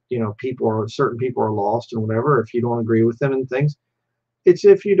says that certain people are lost and whatever if you don't agree with them and things. It's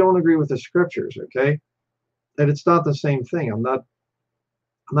if you don't agree with the scriptures, okay? And it's not the same thing. I'm not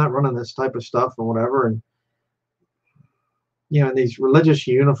running this type of stuff and whatever, and in these religious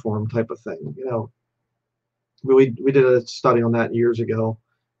uniform type of thing. we did a study on that years ago,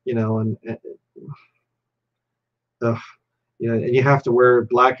 you know, and you know, and you have to wear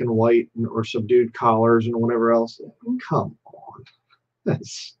black and white or subdued collars and whatever else. Come on,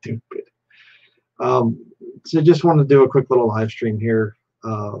 that's stupid. So just wanted to do a quick little live stream here,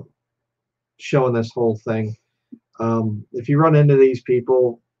 showing this whole thing. If you run into these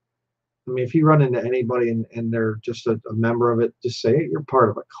people, I mean, if you run into anybody and they're just a member of it, just say you're part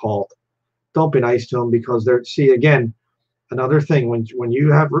of a cult. Don't be nice to them, because they're, see, again, another thing, when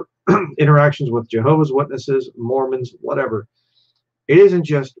you have interactions with Jehovah's Witnesses, Mormons, whatever, it isn't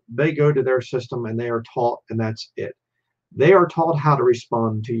just they go to their system and they are taught and that's it. They are taught how to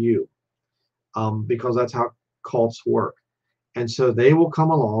respond to you, because that's how cults work. And so they will come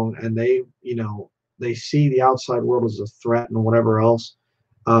along and they, you know, they see the outside world as a threat and whatever else.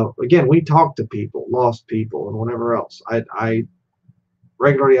 Again, we talk to people, lost people and whatever else. I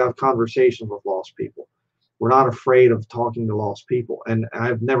regularly have conversations with lost people. We're not afraid of talking to lost people. And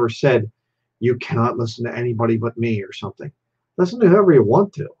I've never said you cannot listen to anybody but me or something. Listen to whoever you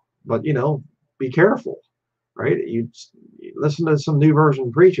want to, but, you know, be careful, right? You listen to some new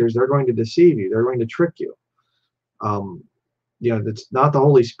version preachers, they're going to deceive you. They're going to trick you. You know, it's not the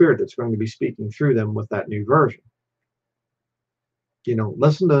Holy Spirit that's going to be speaking through them with that new version. You know,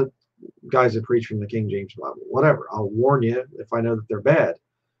 listen to guys that preach from the King James Bible, whatever. I'll warn you if I know that they're bad,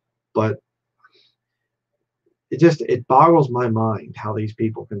 but it boggles my mind how these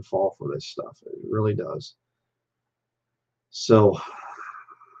people can fall for this stuff. It really does. So,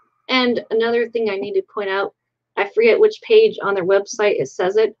 and another thing I need to point out, I forget which page on their website it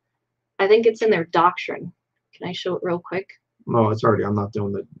says it. I think it's in their doctrine. Can I show it real quick? No, it's already, I'm not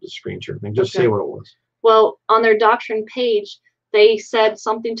doing the screen share thing. Just say what it was. Well, on their doctrine page, they said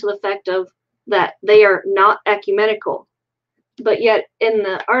something to the effect of that they are not ecumenical. But yet in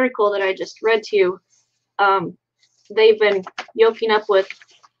the article that I just read to you, they've been yoking up with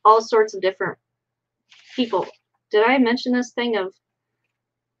all sorts of different people. Did I mention this thing of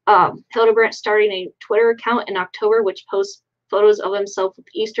Hildebrandt starting a Twitter account in October, which posts photos of himself with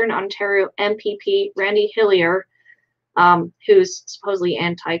Eastern Ontario MPP Randy Hillier, who's supposedly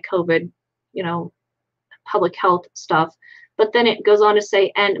anti-COVID, you know, public health stuff. But then it goes on to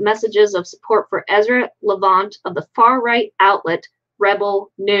say, and messages of support for Ezra Levant of the far-right outlet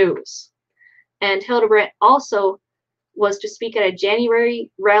Rebel News. And Hildebrandt also was to speak at a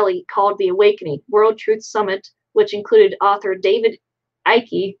January rally called the Awakening World Truth Summit, which included author David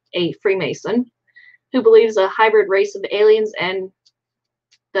Icke, a Freemason, who believes a hybrid race of aliens and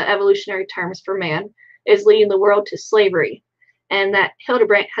the evolutionary terms for man is leading the world to slavery, and that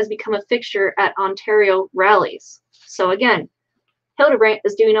Hildebrandt has become a fixture at Ontario rallies. So again, Hildebrandt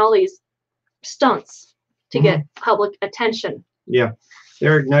is doing all these stunts to get public attention. Yeah,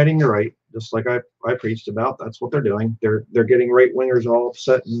 they're igniting the right, just like I preached about. That's what they're doing. They're getting right wingers all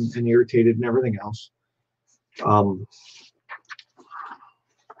upset and irritated and everything else.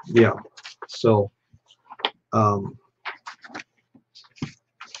 Yeah, so you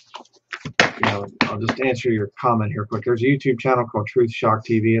know, I'll just answer your comment here quick. There's a YouTube channel called Truth Shock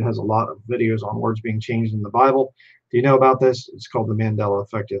TV. It has a lot of videos on words being changed in the Bible. Do you know about this? It's called the Mandela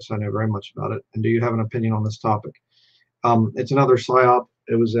Effect. Yes, I know very much about it. And do you have an opinion on this topic? It's another psyop.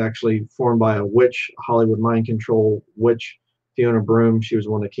 It was actually formed by a witch, Hollywood mind control witch, Fiona Broome. She was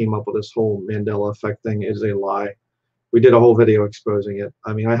the one that came up with this whole Mandela Effect thing. It is a lie. We did a whole video exposing it.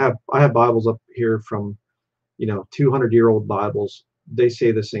 I mean, I have Bibles up here from, you know, 200-year-old Bibles. They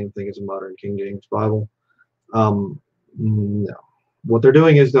say the same thing as a modern King James Bible. No. What they're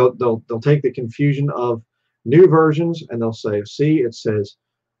doing is they'll take the confusion of new versions and they'll say, see, it says,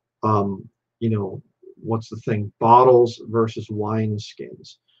 you know, what's the thing? Bottles versus wine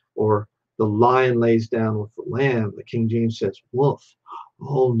skins, or the lion lays down with the lamb. The King James says wolf.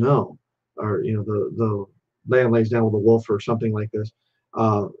 Oh no, or you know, the lamb lays down with a wolf or something like this.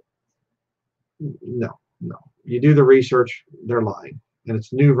 No. You do the research, they're lying. And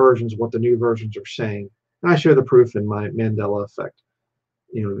it's new versions, what the new versions are saying. And I show the proof in my Mandela Effect,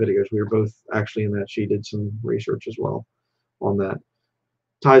 you know, videos. We were both actually in that. She did some research as well on that.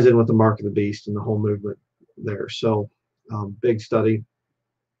 Ties in with the Mark of the Beast and the whole movement there. So big study.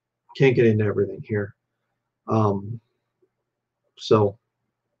 Can't get into everything here. So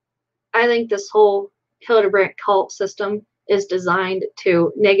I think this whole Hildebrandt cult system is designed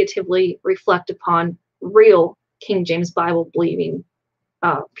to negatively reflect upon real King James Bible believing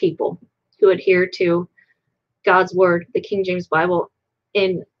people who adhere to God's word, the King James Bible,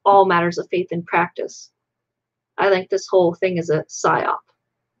 in all matters of faith and practice. I think this whole thing is a psyop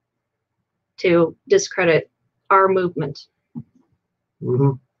to discredit our movement.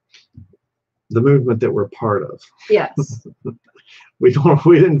 the movement that we're part of. Yes. We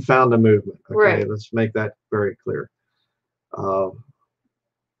didn't found a movement. Okay, Right. let's make that very clear. I'm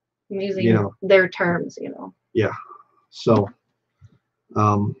using their terms, Yeah. So,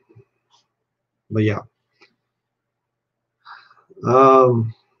 but yeah.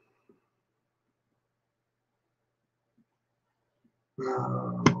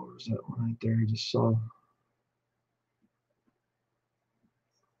 Where's that one right there? I just saw.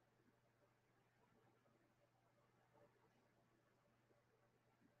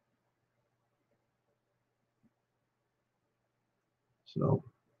 So,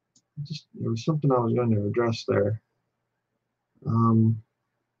 there was something I was going to address there.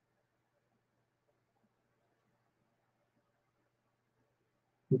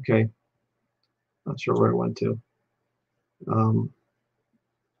 Okay. Not sure where it went to. Do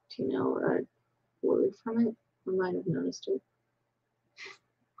you know a word from it? I might have noticed it.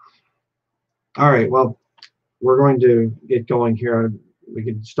 All right. Well, we're going to get going here. We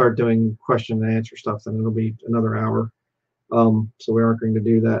could start doing question and answer stuff, and it'll be another hour. So we aren't going to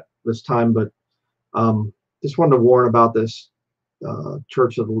do that this time, but just wanted to warn about this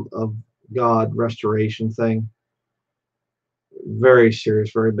Church of God restoration thing. Very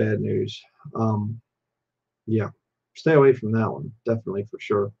serious, very bad news. Yeah, stay away from that one, definitely, for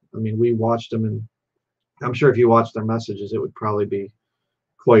sure. I mean, we watched them, and I'm sure if you watched their messages, it would probably be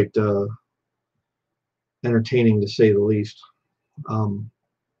quite entertaining, to say the least.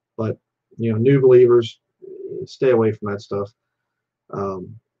 But new believers, stay away from that stuff.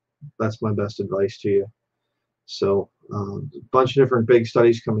 That's my best advice to you. So, a bunch of different big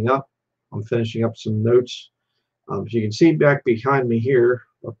studies coming up. I'm finishing up some notes. As you can see back behind me here,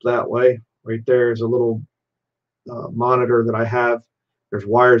 up that way, right there is a little monitor that I have. There's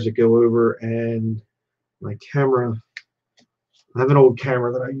wires that go over, and my camera. I have an old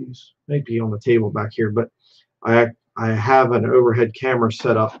camera that I use, maybe on the table back here, but I have an overhead camera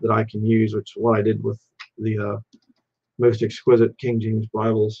set up that I can use, which is what I did with the most exquisite King James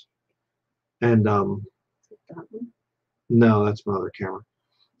Bibles. And no, that's my other camera.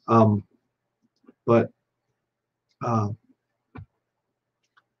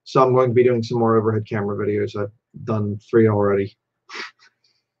 So I'm going to be doing some more overhead camera videos. I've done 3 already.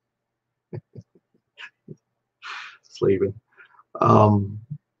 Sleeping.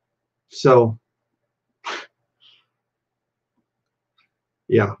 So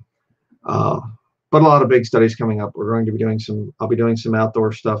yeah. But a lot of big studies coming up. We're going to be doing I'll be doing some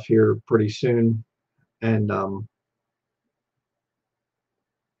outdoor stuff here pretty soon. And I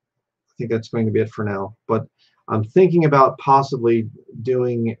think that's going to be it for now. But I'm thinking about possibly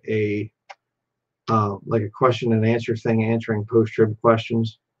doing a like a question and answer thing, answering post-trib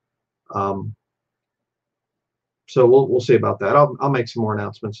questions. So we'll see about that. I'll make some more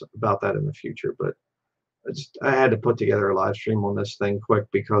announcements about that in the future. But I had to put together a live stream on this thing quick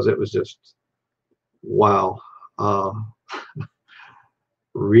because it was just wow,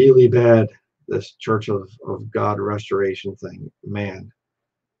 really bad. This Church of God restoration thing, man.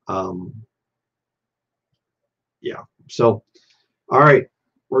 Yeah. So, all right,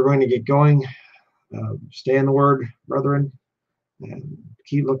 we're going to get going. Stay in the Word, brethren, and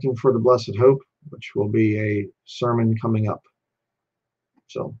keep looking for the blessed hope, which will be a sermon coming up.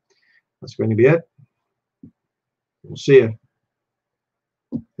 So that's going to be it. We'll see you.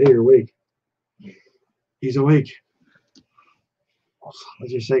 Hey, you're awake. He's awake.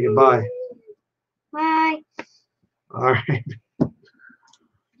 Let's just say goodbye. Bye. All right.